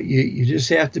you just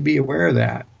have to be aware of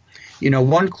that.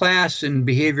 One class in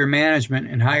behavior management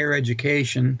in higher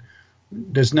education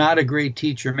does not a great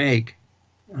teacher make.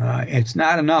 It's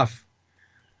not enough.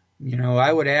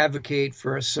 I would advocate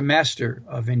for a semester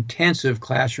of intensive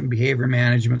classroom behavior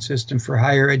management system for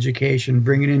higher education,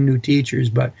 bringing in new teachers,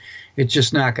 but it's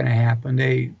just not going to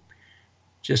happen.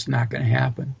 Just not going to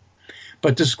happen.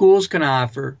 But the schools can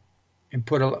offer and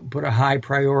put a high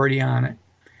priority on it.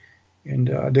 And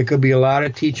there could be a lot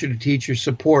of teacher-to-teacher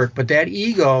support. But that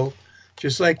ego,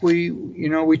 just like we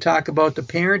talk about the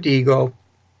parent ego,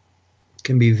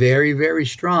 can be very, very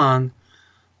strong.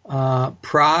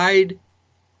 Pride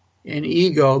and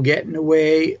ego get in the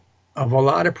way of a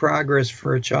lot of progress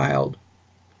for a child.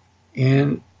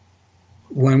 And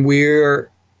when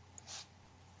we're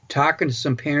talking to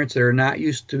some parents that are not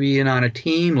used to being on a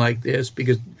team like this,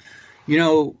 because,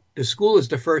 the school is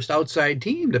the first outside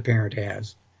team the parent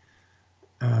has.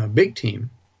 Big team.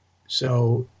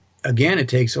 So again, it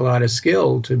takes a lot of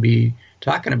skill to be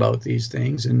talking about these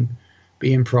things and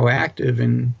being proactive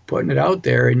and putting it out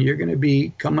there, and you're going to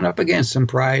be coming up against some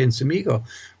pride and some ego.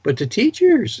 But the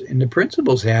teachers and the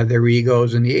principals have their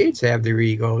egos, and the aides have their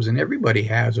egos, and everybody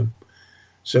has them.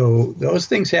 So those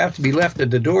things have to be left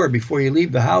at the door before you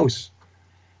leave the house.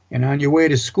 And on your way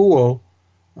to school,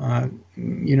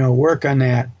 work on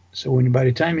that. So by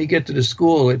the time you get to the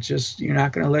school, it's just, you're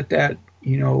not going to let that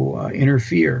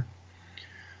interfere.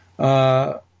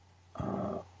 I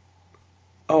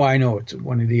know it's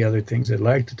one of the other things I'd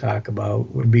like to talk about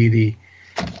would be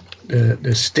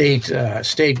the state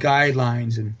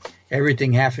guidelines and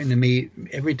everything having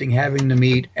to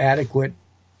meet adequate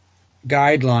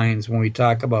guidelines when we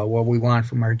talk about what we want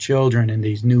from our children and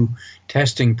these new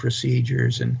testing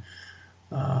procedures. And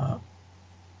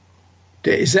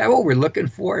is that what we're looking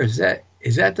for? Is that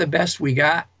the best we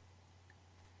got?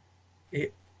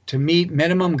 To meet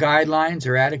minimum guidelines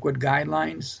or adequate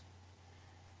guidelines?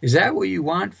 Is that what you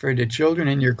want for the children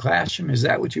in your classroom? Is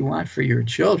that what you want for your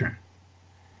children?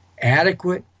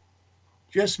 Adequate?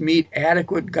 Just meet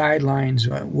adequate guidelines.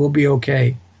 We'll be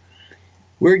okay.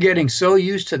 We're getting so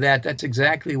used to that. That's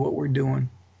exactly what we're doing.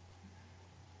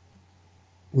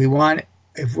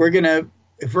 If we're gonna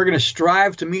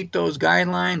strive to meet those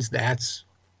guidelines, that's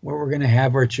what we're gonna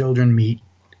have our children meet.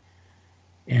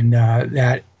 And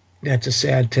that's a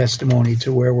sad testimony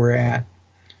to where we're at.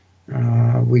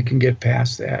 We can get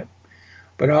past that.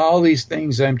 But all these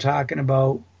things I'm talking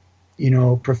about,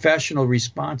 professional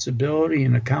responsibility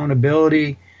and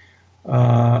accountability,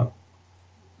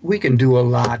 we can do a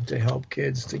lot to help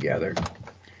kids together.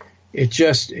 It's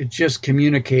just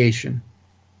communication.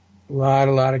 A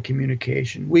lot of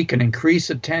communication. We can increase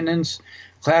attendance,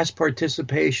 class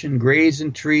participation, grades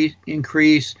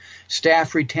increase,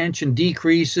 staff retention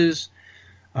decreases,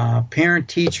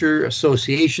 parent-teacher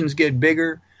associations get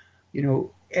bigger.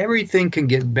 Everything can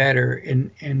get better.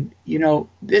 And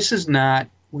this is not,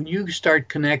 when you start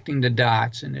connecting the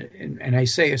dots, and I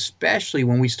say especially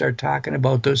when we start talking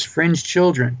about those fringe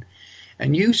children,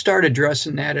 and you start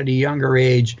addressing that at a younger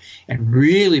age and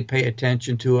really pay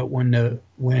attention to it when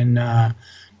the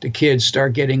kids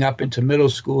start getting up into middle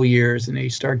school years and they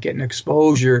start getting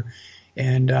exposure,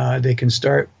 and they can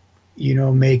start,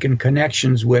 making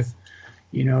connections with,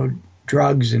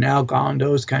 drugs and alcohol and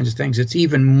those kinds of things. It's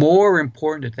even more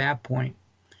important at that point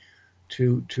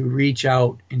to reach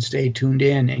out and stay tuned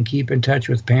in and keep in touch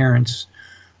with parents.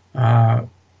 But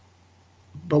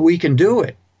we can do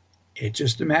it. It's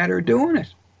just a matter of doing it,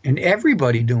 and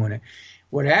everybody doing it.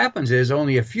 What happens is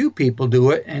only a few people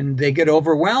do it, and they get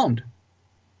overwhelmed.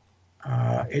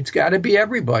 It's got to be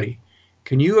everybody.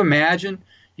 Can you imagine?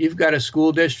 You've got a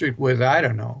school district with, I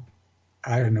don't know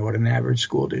what an average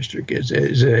school district is.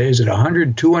 Is it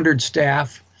 100, 200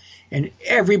 staff, And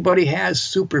everybody has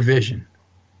supervision.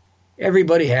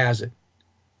 Everybody has it.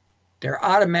 They're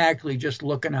automatically just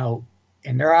looking out,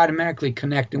 and they're automatically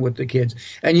connecting with the kids.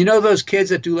 And you know those kids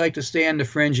that do like to stay on the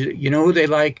fringe, you know who they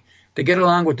like? They get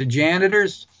along with the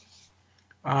janitors.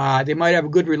 They might have a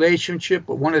good relationship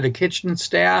with one of the kitchen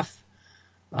staff.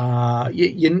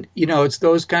 You know, it's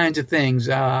those kinds of things.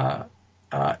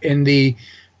 In the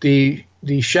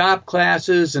shop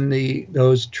classes and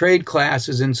those trade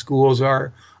classes in schools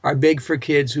are big for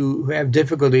kids who have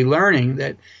difficulty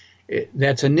learning.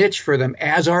 That's a niche for them,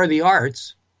 as are the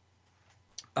arts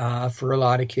for a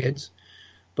lot of kids.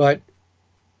 But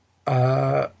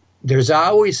there's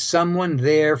always someone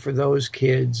there for those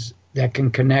kids that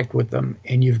can connect with them,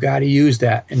 and you've got to use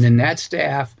that. And then that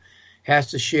staff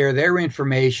has to share their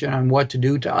information on what to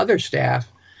do to other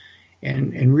staff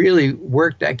and really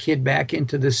work that kid back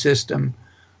into the system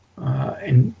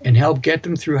and help get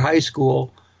them through high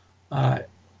school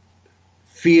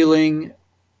feeling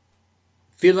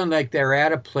like they're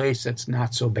at a place that's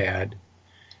not so bad.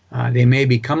 They may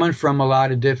be coming from a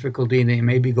lot of difficulty, they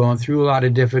may be going through a lot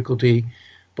of difficulty,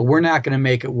 but we're not going to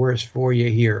make it worse for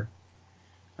you here.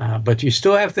 But you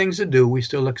still have things to do. We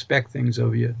still expect things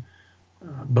of you.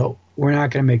 But we're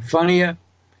not going to make fun of you.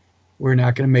 We're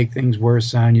not going to make things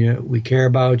worse on you. We care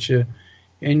about you.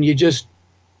 And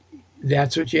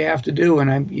that's what you have to do.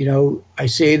 And I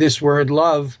say this word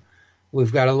love.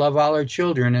 We've got to love all our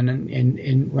children.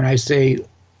 And when I say,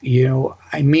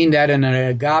 I mean that in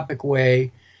an agapic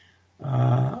way,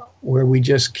 where we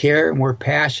just care and we're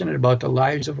passionate about the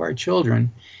lives of our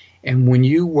children. And when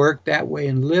you work that way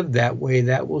and live that way,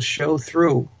 that will show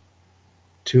through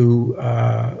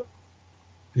to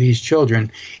these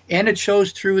children. And it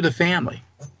shows through the family.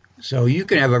 So you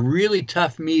can have a really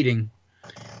tough meeting,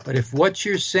 but if what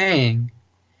you're saying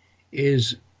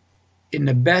is in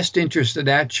the best interest of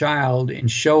that child and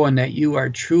showing that you are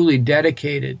truly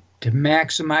dedicated to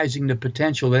maximizing the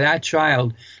potential of that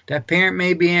child, that parent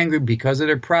may be angry because of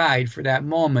their pride for that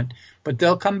moment, but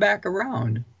they'll come back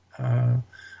around.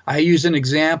 I use an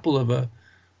example of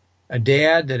a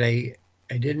dad that I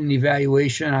did an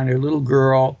evaluation on their little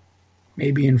girl,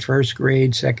 maybe in first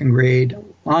grade, second grade, a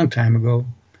long time ago.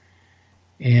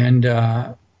 And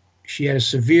she had a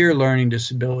severe learning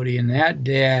disability, and that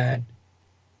dad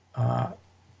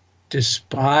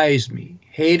despised me,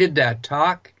 hated that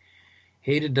talk,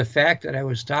 hated the fact that I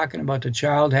was talking about the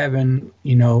child having,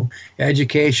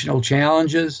 educational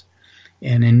challenges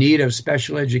and in need of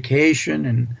special education,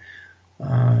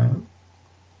 and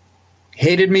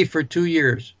hated me for 2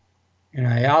 years. And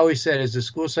I always said, as a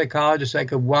school psychologist, I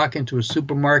could walk into a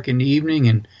supermarket in the evening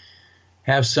and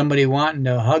have somebody wanting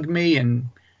to hug me and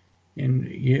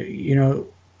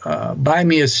buy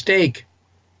me a steak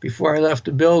before I left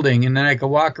the building, and then I could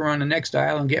walk around the next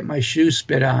aisle and get my shoes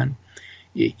spit on.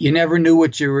 You never knew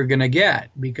what you were going to get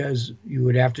because you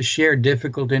would have to share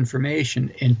difficult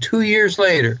information. And 2 years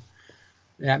later,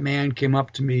 that man came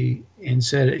up to me and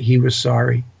said he was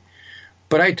sorry.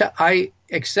 But I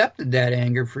accepted that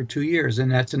anger for 2 years,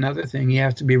 and that's another thing you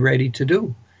have to be ready to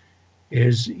do,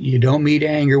 is you don't meet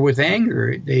anger with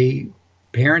anger.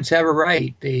 Parents have a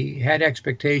right. They had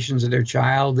expectations of their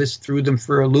child. This threw them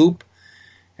for a loop,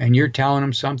 and you're telling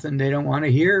them something they don't want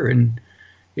to hear. And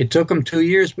it took him 2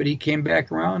 years, but he came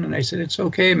back around, and I said, it's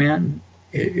okay, man.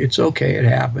 It's okay. It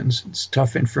happens. It's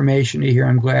tough information to hear.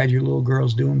 I'm glad your little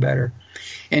girl's doing better.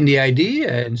 And the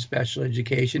idea in special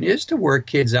education is to work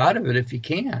kids out of it if you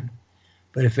can.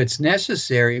 But if it's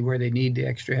necessary where they need the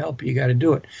extra help, you got to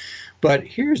do it. But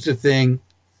here's the thing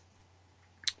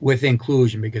with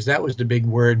inclusion, because that was the big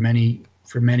word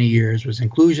for many years, was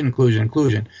inclusion.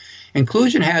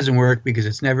 Inclusion hasn't worked because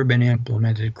it's never been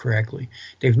implemented correctly.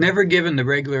 They've never given the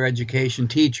regular education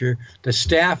teacher, the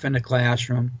staff in the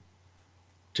classroom,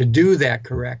 to do that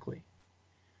correctly.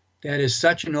 That is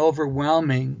such an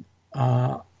overwhelming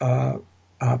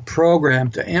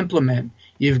program to implement.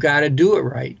 You've got to do it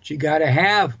right. You got to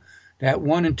have that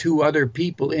one and two other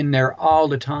people in there all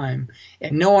the time,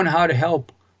 and knowing how to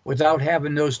help without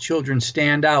having those children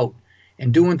stand out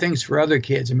and doing things for other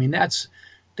kids. I mean, that's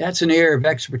an area of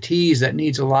expertise that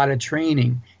needs a lot of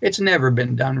training. It's never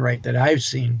been done right that I've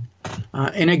seen.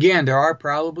 And again, there are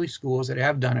probably schools that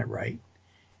have done it right.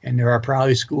 And there are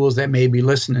probably schools that may be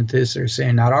listening to this or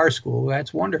saying, not our school.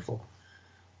 That's wonderful.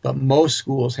 But most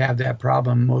schools have that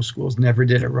problem. Most schools never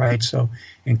did it right. So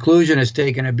inclusion has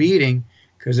taken a beating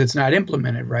because it's not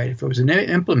implemented right. If it was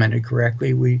implemented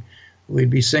correctly, we'd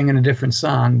be singing a different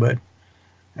song. But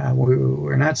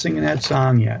we're not singing that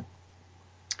song yet.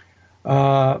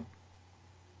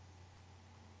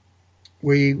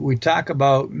 We talk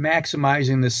about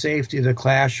maximizing the safety of the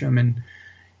classroom,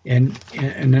 And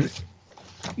then,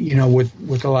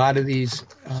 with a lot of these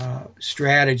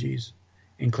strategies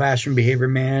in classroom behavior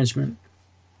management,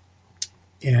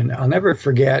 and I'll never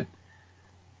forget,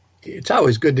 it's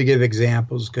always good to give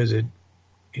examples because it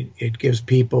gives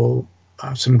people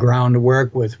some ground to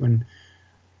work with.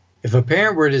 If a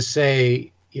parent were to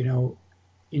say, you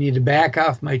need to back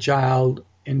off my child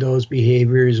in those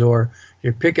behaviors, or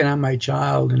you're picking on my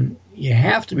child, and you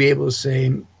have to be able to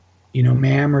say,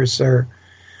 ma'am or sir,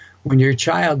 when your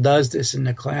child does this in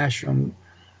the classroom,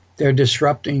 they're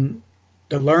disrupting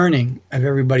the learning of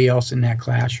everybody else in that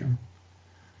classroom.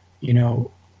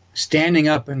 Standing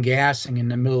up and gassing in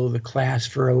the middle of the class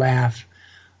for a laugh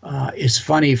is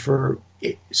funny for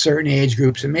certain age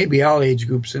groups, and maybe all age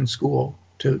groups in school,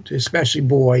 to especially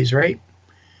boys, right?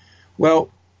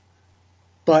 Well,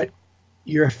 but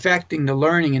you're affecting the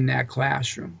learning in that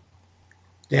classroom.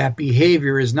 That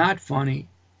behavior is not funny.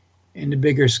 In the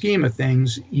bigger scheme of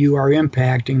things, you are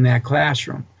impacting that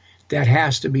classroom. That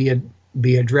has to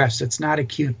be addressed. It's not a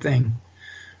cute thing.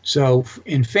 So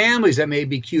in families that may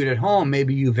be cute at home,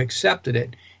 maybe you've accepted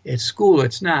it. At school,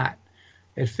 it's not.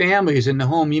 At families in the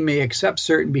home, you may accept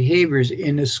certain behaviors.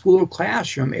 In the school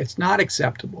classroom, it's not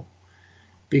acceptable,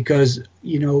 because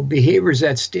behaviors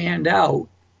that stand out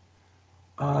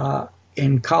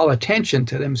and call attention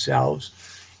to themselves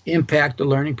impact the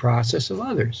learning process of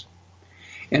others.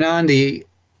 And on the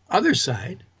other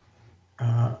side,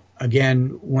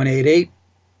 again,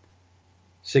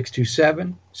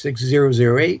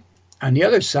 1-888-627-6008. On the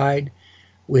other side,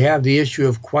 we have the issue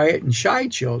of quiet and shy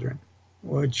children,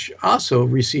 which also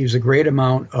receives a great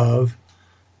amount of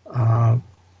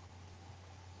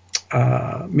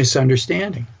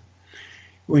misunderstanding.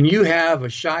 When you have a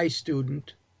shy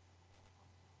student,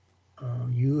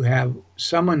 you have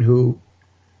someone who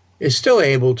is still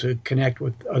able to connect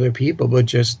with other people, but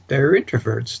just they're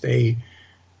introverts. They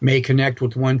may connect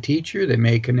with one teacher, they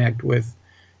may connect with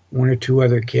one or two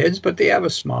other kids, but they have a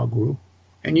small group,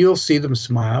 and you'll see them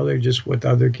smile. They're just with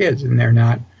other kids, and they're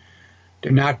not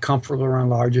comfortable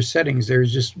around larger settings.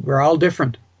 We're all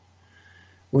different.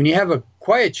 When you have a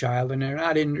quiet child and they're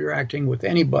not interacting with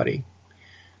anybody,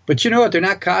 but you know what? They're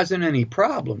not causing any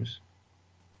problems.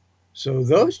 So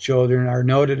those children are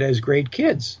noted as great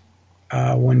kids.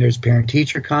 When there's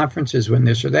parent-teacher conferences, when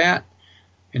this or that,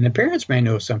 and the parents may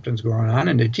know something's going on,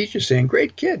 and the teacher's saying,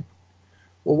 great kid.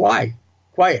 Well, why?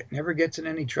 Quiet, never gets in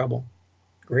any trouble.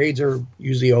 Grades are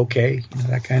usually okay,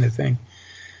 that kind of thing.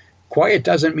 Quiet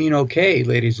doesn't mean okay,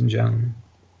 ladies and gentlemen.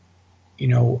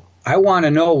 I want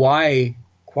to know why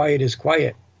quiet is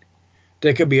quiet.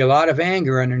 There could be a lot of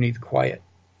anger underneath quiet.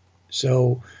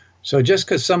 So just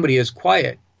because somebody is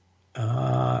quiet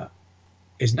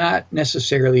is not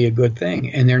necessarily a good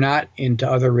thing, and they're not into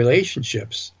other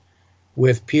relationships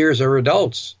with peers or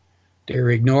adults. They're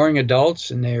ignoring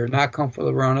adults, and they're not comfortable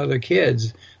around other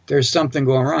kids. There's something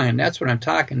going wrong, and that's what I'm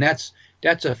talking. That's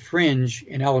a fringe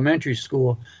in elementary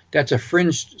school. That's a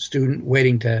fringe student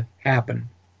waiting to happen.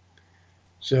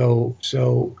 So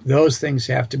those things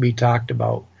have to be talked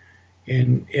about,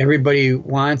 and everybody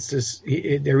wants this.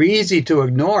 They're easy to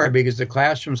ignore because the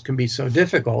classrooms can be so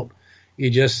difficult. You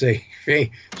just say,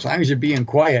 hey, as long as you're being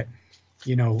quiet,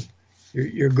 you're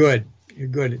good. You're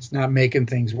good. It's not making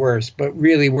things worse. But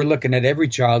really, we're looking at every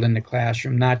child in the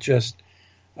classroom, not just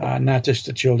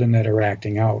the children that are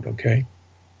acting out. Okay.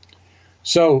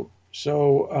 So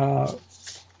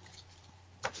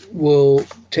we'll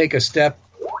take a step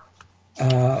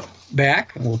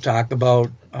back, and we'll talk about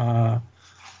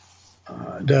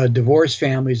the divorced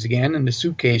families again and the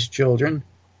suitcase children.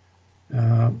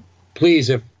 Please,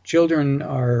 if children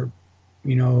are,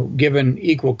 given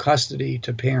equal custody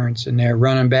to parents and they're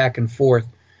running back and forth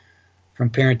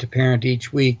from parent to parent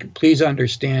each week, please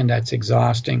understand that's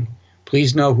exhausting.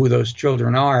 Please know who those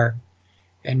children are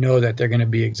and know that they're going to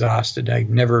be exhausted. I've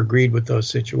never agreed with those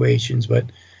situations, but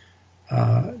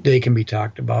they can be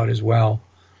talked about as well.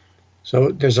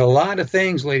 So there's a lot of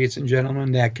things, ladies and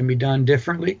gentlemen, that can be done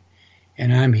differently.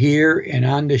 And I'm here and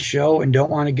on this show and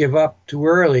don't want to give up too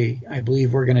early. I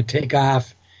believe we're going to take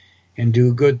off and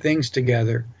do good things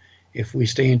together if we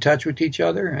stay in touch with each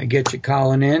other. I get you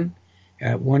calling in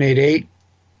at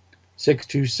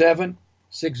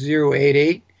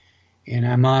 1-888-627-6088, and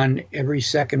I'm on every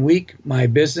second week. My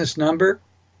business number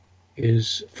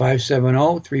is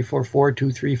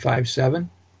 570-344-2357,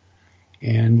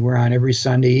 and we're on every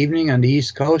Sunday evening on the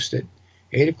East Coast at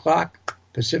 8 o'clock,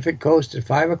 Pacific Coast at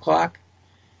 5 o'clock,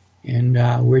 and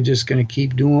we're just going to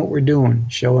keep doing what we're doing,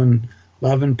 showing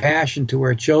love and passion to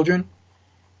our children,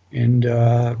 and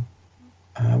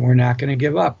we're not going to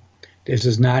give up. This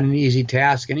is not an easy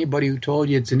task. Anybody who told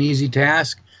you it's an easy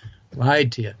task,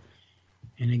 Lied to you.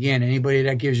 And again, anybody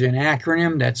that gives you an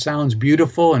acronym that sounds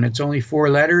beautiful and it's only 4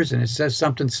 letters and it says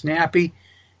something snappy,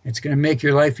 it's going to make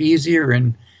your life easier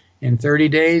in 30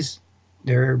 days,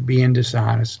 they're being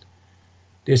dishonest.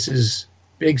 This is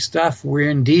big stuff. We're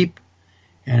in deep,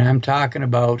 and I'm talking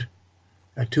about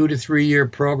a 2 to 3 year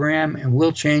program, and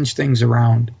we'll change things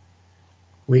around.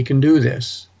 We can do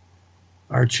this.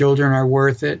 Our children are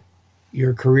worth it.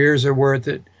 Your careers are worth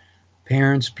it.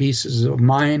 Parents' pieces of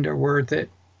mind are worth it.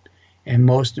 And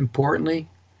most importantly,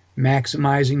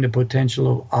 maximizing the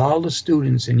potential of all the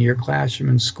students in your classroom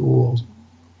and schools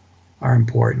are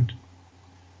important.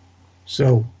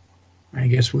 So I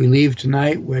guess we leave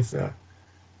tonight with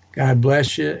God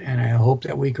bless you, and I hope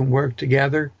that we can work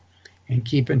together and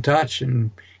keep in touch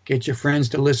and get your friends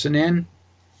to listen in.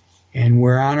 And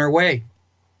we're on our way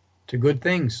to good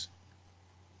things,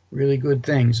 really good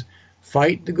things.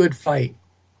 Fight the good fight.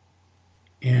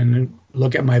 And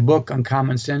look at my book,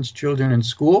 Uncommon Sense, Children in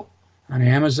School, on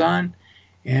Amazon.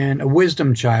 And A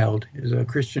Wisdom Child is a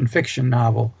Christian fiction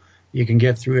novel you can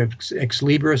get through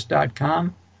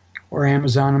exlibris.com or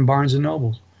Amazon and Barnes &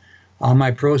 Noble. All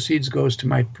my proceeds goes to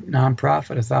my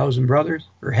nonprofit, 1,000 Brothers,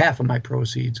 or half of my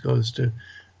proceeds goes to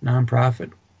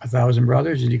nonprofit, 1,000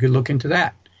 Brothers, and you could look into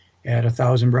that at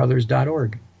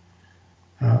 1000brothers.org.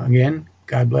 Again,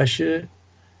 God bless you,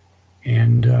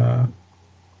 and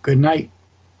good night.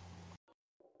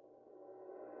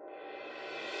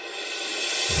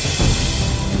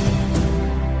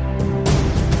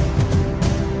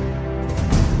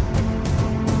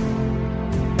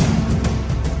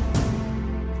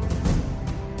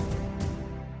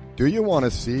 Do you want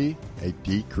to see a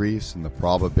decrease in the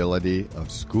probability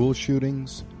of school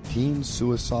shootings, teen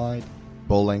suicide,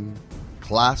 bullying,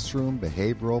 classroom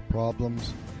behavioral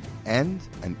problems, and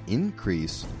an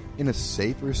increase in a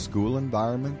safer school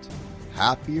environment,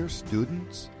 happier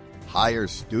students, higher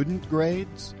student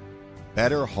grades,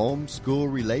 better home-school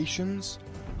relations,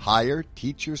 higher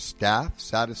teacher-staff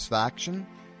satisfaction,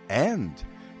 and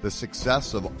the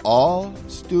success of all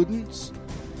students?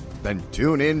 Then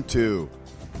tune into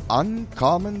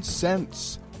Uncommon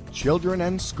Sense, Children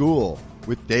and School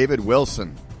with David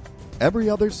Wilson every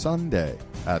other Sunday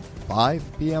at 5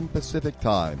 p.m. Pacific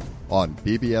Time on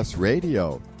PBS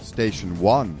Radio, Station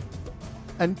 1.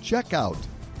 And check out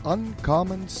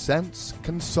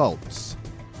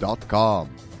uncommonsenseconsults.com,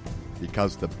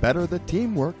 because the better the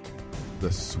teamwork,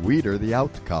 the sweeter the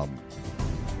outcome.